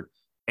Stanford,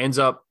 ends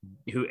up,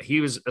 who he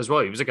was as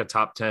well. He was like a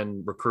top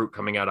 10 recruit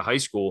coming out of high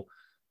school.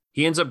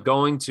 He ends up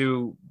going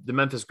to the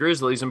Memphis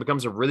Grizzlies and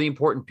becomes a really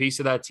important piece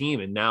of that team.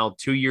 And now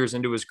 2 years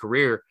into his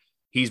career,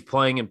 he's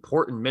playing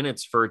important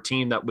minutes for a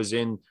team that was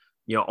in,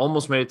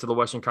 almost made it to the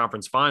Western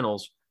Conference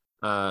Finals.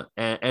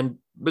 And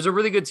was a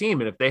really good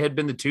team. And if they had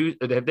been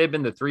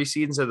the 3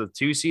 seed instead of the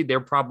 2 seed, they're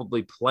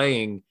probably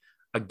playing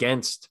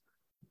against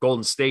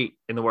Golden State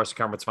in the Western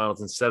Conference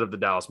Finals instead of the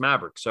Dallas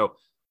Mavericks. So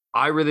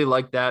I really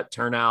like that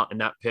turnout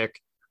and that pick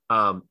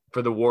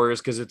for the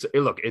Warriors, because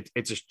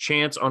it's a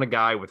chance on a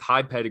guy with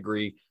high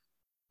pedigree,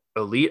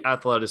 elite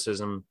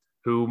athleticism,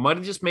 who might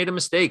have just made a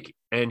mistake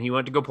and he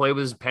went to go play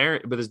with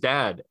his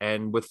dad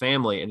and with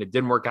family, and it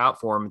didn't work out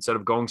for him, instead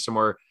of going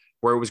somewhere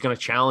where it was going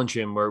to challenge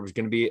him, where it was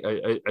going to be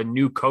a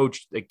new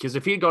coach. Because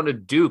if he had gone to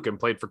Duke and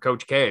played for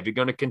Coach K, if he'd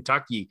gone to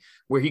Kentucky,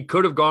 where he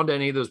could have gone to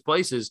any of those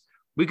places,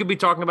 we could be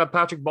talking about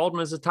Patrick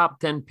Baldwin as a top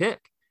 10 pick.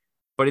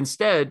 But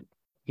instead,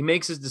 he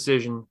makes his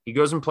decision. He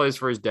goes and plays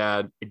for his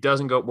dad. It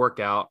doesn't work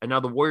out. And now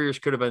the Warriors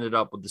could have ended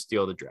up with the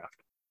steal of the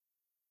draft.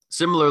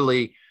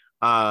 Similarly,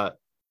 I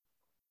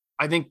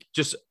think,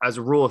 just as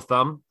a rule of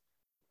thumb,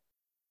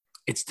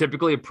 it's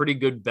typically a pretty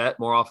good bet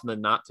more often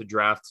than not to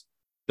draft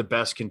the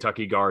best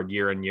Kentucky guard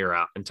year in, year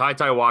out. And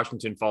Ty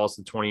Washington falls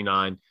to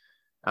 29,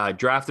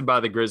 drafted by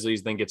the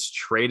Grizzlies, then gets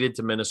traded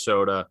to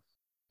Minnesota.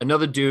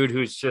 Another dude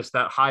who's just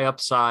that high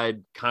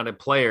upside kind of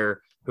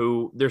player,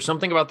 who there's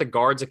something about the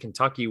guards at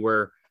Kentucky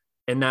where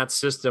in that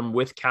system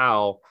with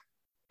Cal,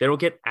 they don't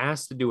get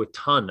asked to do a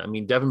ton. I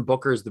mean, Devin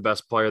Booker is the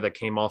best player that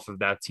came off of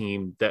that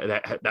team,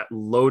 that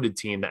loaded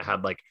team that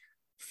had like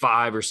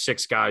 5 or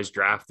 6 guys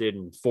drafted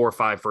and 4 or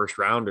 5 first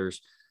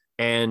rounders.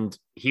 And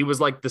he was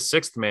like the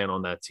 6th man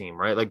on that team,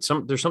 right? Like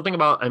there's something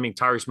about, I mean,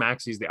 Tyrese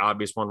Maxey's the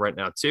obvious one right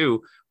now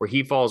too, where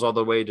he falls all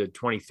the way to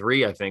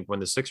 23, I think, when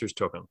the Sixers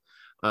took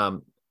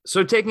him.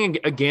 So taking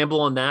a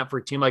gamble on that for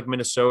a team like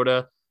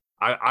Minnesota,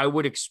 I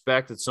would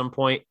expect at some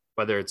point,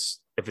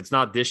 if it's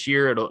not this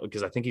year,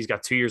 because I think he's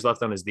got 2 years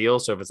left on his deal.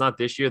 So if it's not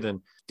this year,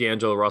 then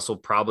D'Angelo Russell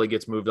probably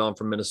gets moved on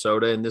from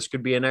Minnesota, and this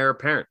could be an heir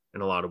apparent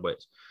in a lot of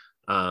ways.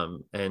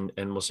 And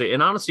we'll see.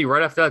 And honestly,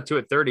 right after that, too,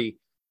 at 30,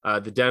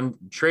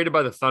 traded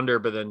by the Thunder,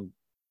 but then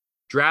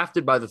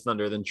drafted by the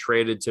Thunder, then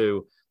traded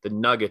to the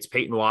Nuggets,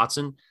 Peyton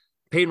Watson.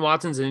 Peyton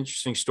Watson's an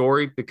interesting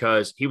story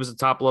because he was a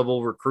top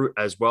level recruit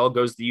as well,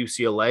 goes to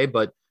UCLA,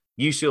 but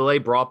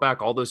UCLA brought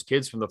back all those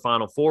kids from the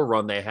Final Four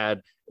run they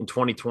had in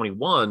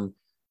 2021.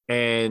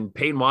 And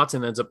Peyton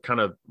Watson ends up kind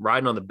of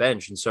riding on the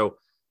bench. And so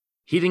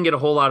he didn't get a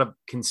whole lot of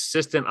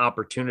consistent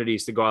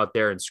opportunities to go out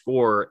there and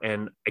score.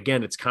 And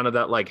again, it's kind of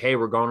that like, hey,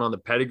 we're going on the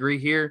pedigree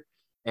here.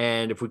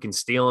 And if we can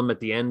steal him at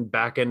the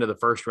back end of the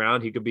first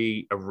round, he could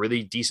be a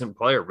really decent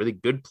player, really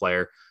good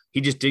player.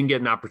 He just didn't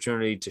get an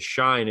opportunity to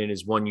shine in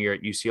his 1 year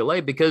at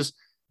UCLA because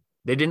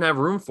they didn't have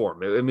room for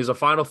him. It was a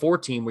Final Four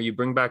team where you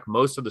bring back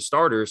most of the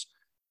starters.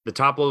 The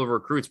top level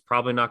recruit's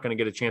probably not going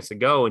to get a chance to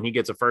go, and he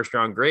gets a first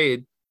round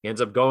grade. He ends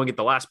up going at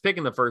the last pick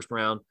in the first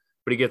round,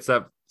 but he gets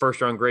that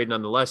first round grade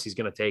nonetheless. He's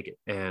going to take it.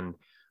 And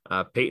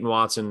Peyton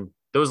Watson,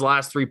 those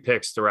last 3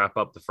 picks to wrap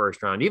up the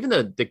first round, even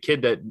the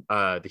kid that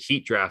the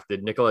Heat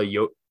drafted, Nikola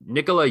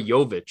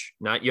Jovic,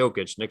 not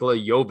Jokic, Nikola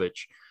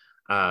Jovic,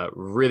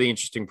 really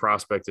interesting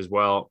prospect as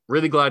well.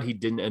 Really glad he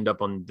didn't end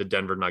up on the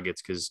Denver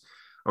Nuggets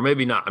or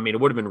maybe not. I mean,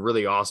 it would have been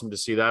really awesome to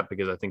see that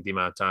because I think the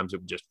amount of times it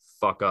would just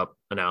fuck up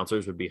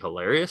announcers would be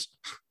hilarious.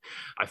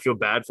 I feel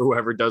bad for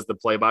whoever does the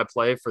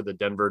play-by-play for the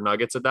Denver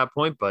Nuggets at that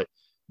point, but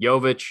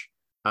Jovic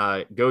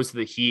goes to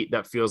the Heat.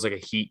 That feels like a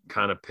Heat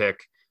kind of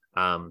pick.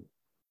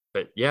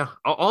 But yeah,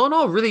 all in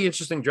all, really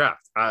interesting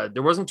draft.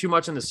 There wasn't too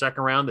much in the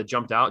second round that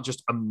jumped out,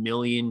 just a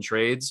million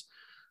trades.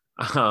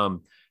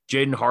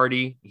 Jaden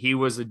Hardy, he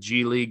was a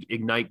G League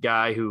Ignite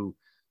guy who,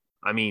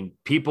 I mean,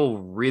 people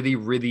really,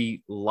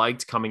 really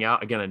liked coming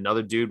out. Again,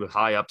 another dude with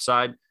high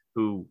upside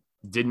who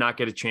did not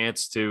get a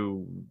chance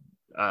to,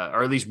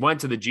 or at least went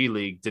to the G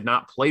League, did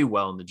not play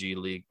well in the G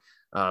League.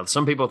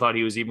 Some people thought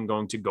he was even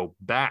going to go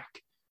back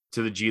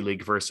to the G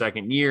League for a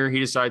second year. He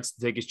decides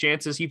to take his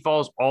chances. He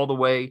falls all the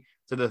way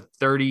to the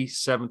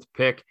 37th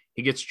pick.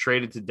 He gets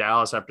traded to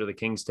Dallas after the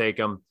Kings take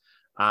him.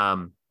 I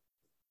mean,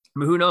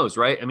 who knows,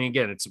 right? I mean,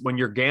 again, it's when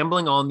you're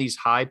gambling on these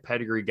high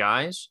pedigree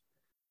guys,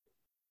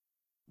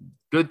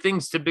 good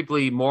things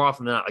typically more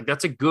often than not, like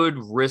that's a good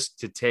risk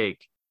to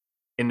take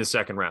in the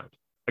second round.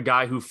 A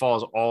guy who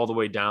falls all the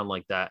way down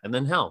like that. And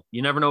then hell,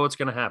 you never know what's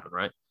going to happen,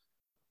 right?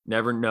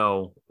 Never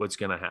know what's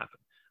going to happen.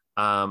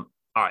 All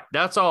right.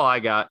 That's all I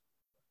got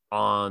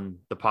on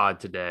the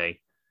pod today.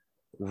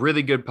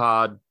 Really good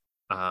pod.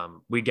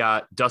 We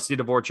got Dusty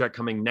Dvorak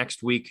coming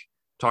next week,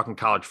 talking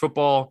college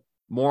football,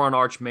 more on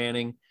Arch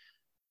Manning.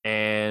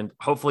 And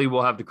hopefully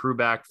we'll have the crew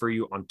back for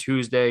you on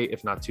Tuesday.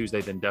 If not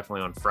Tuesday, then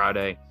definitely on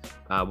Friday.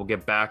 We'll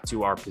get back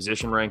to our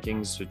position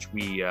rankings, which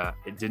we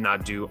did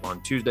not do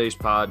on Tuesday's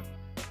pod.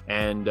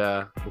 And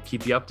we'll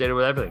keep you updated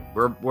with everything.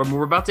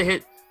 We're about to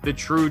hit the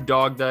true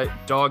dog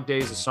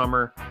days of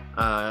summer.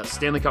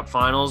 Stanley Cup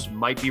Finals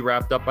might be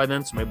wrapped up by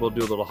then, so maybe we'll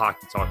do a little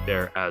hockey talk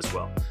there as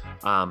well.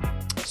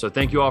 So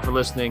thank you all for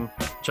listening.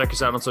 Check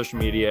us out on social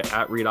media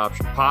at Read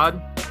Option Pod,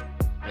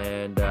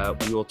 and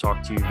we will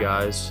talk to you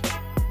guys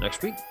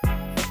next week.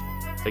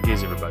 Take it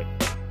easy, everybody.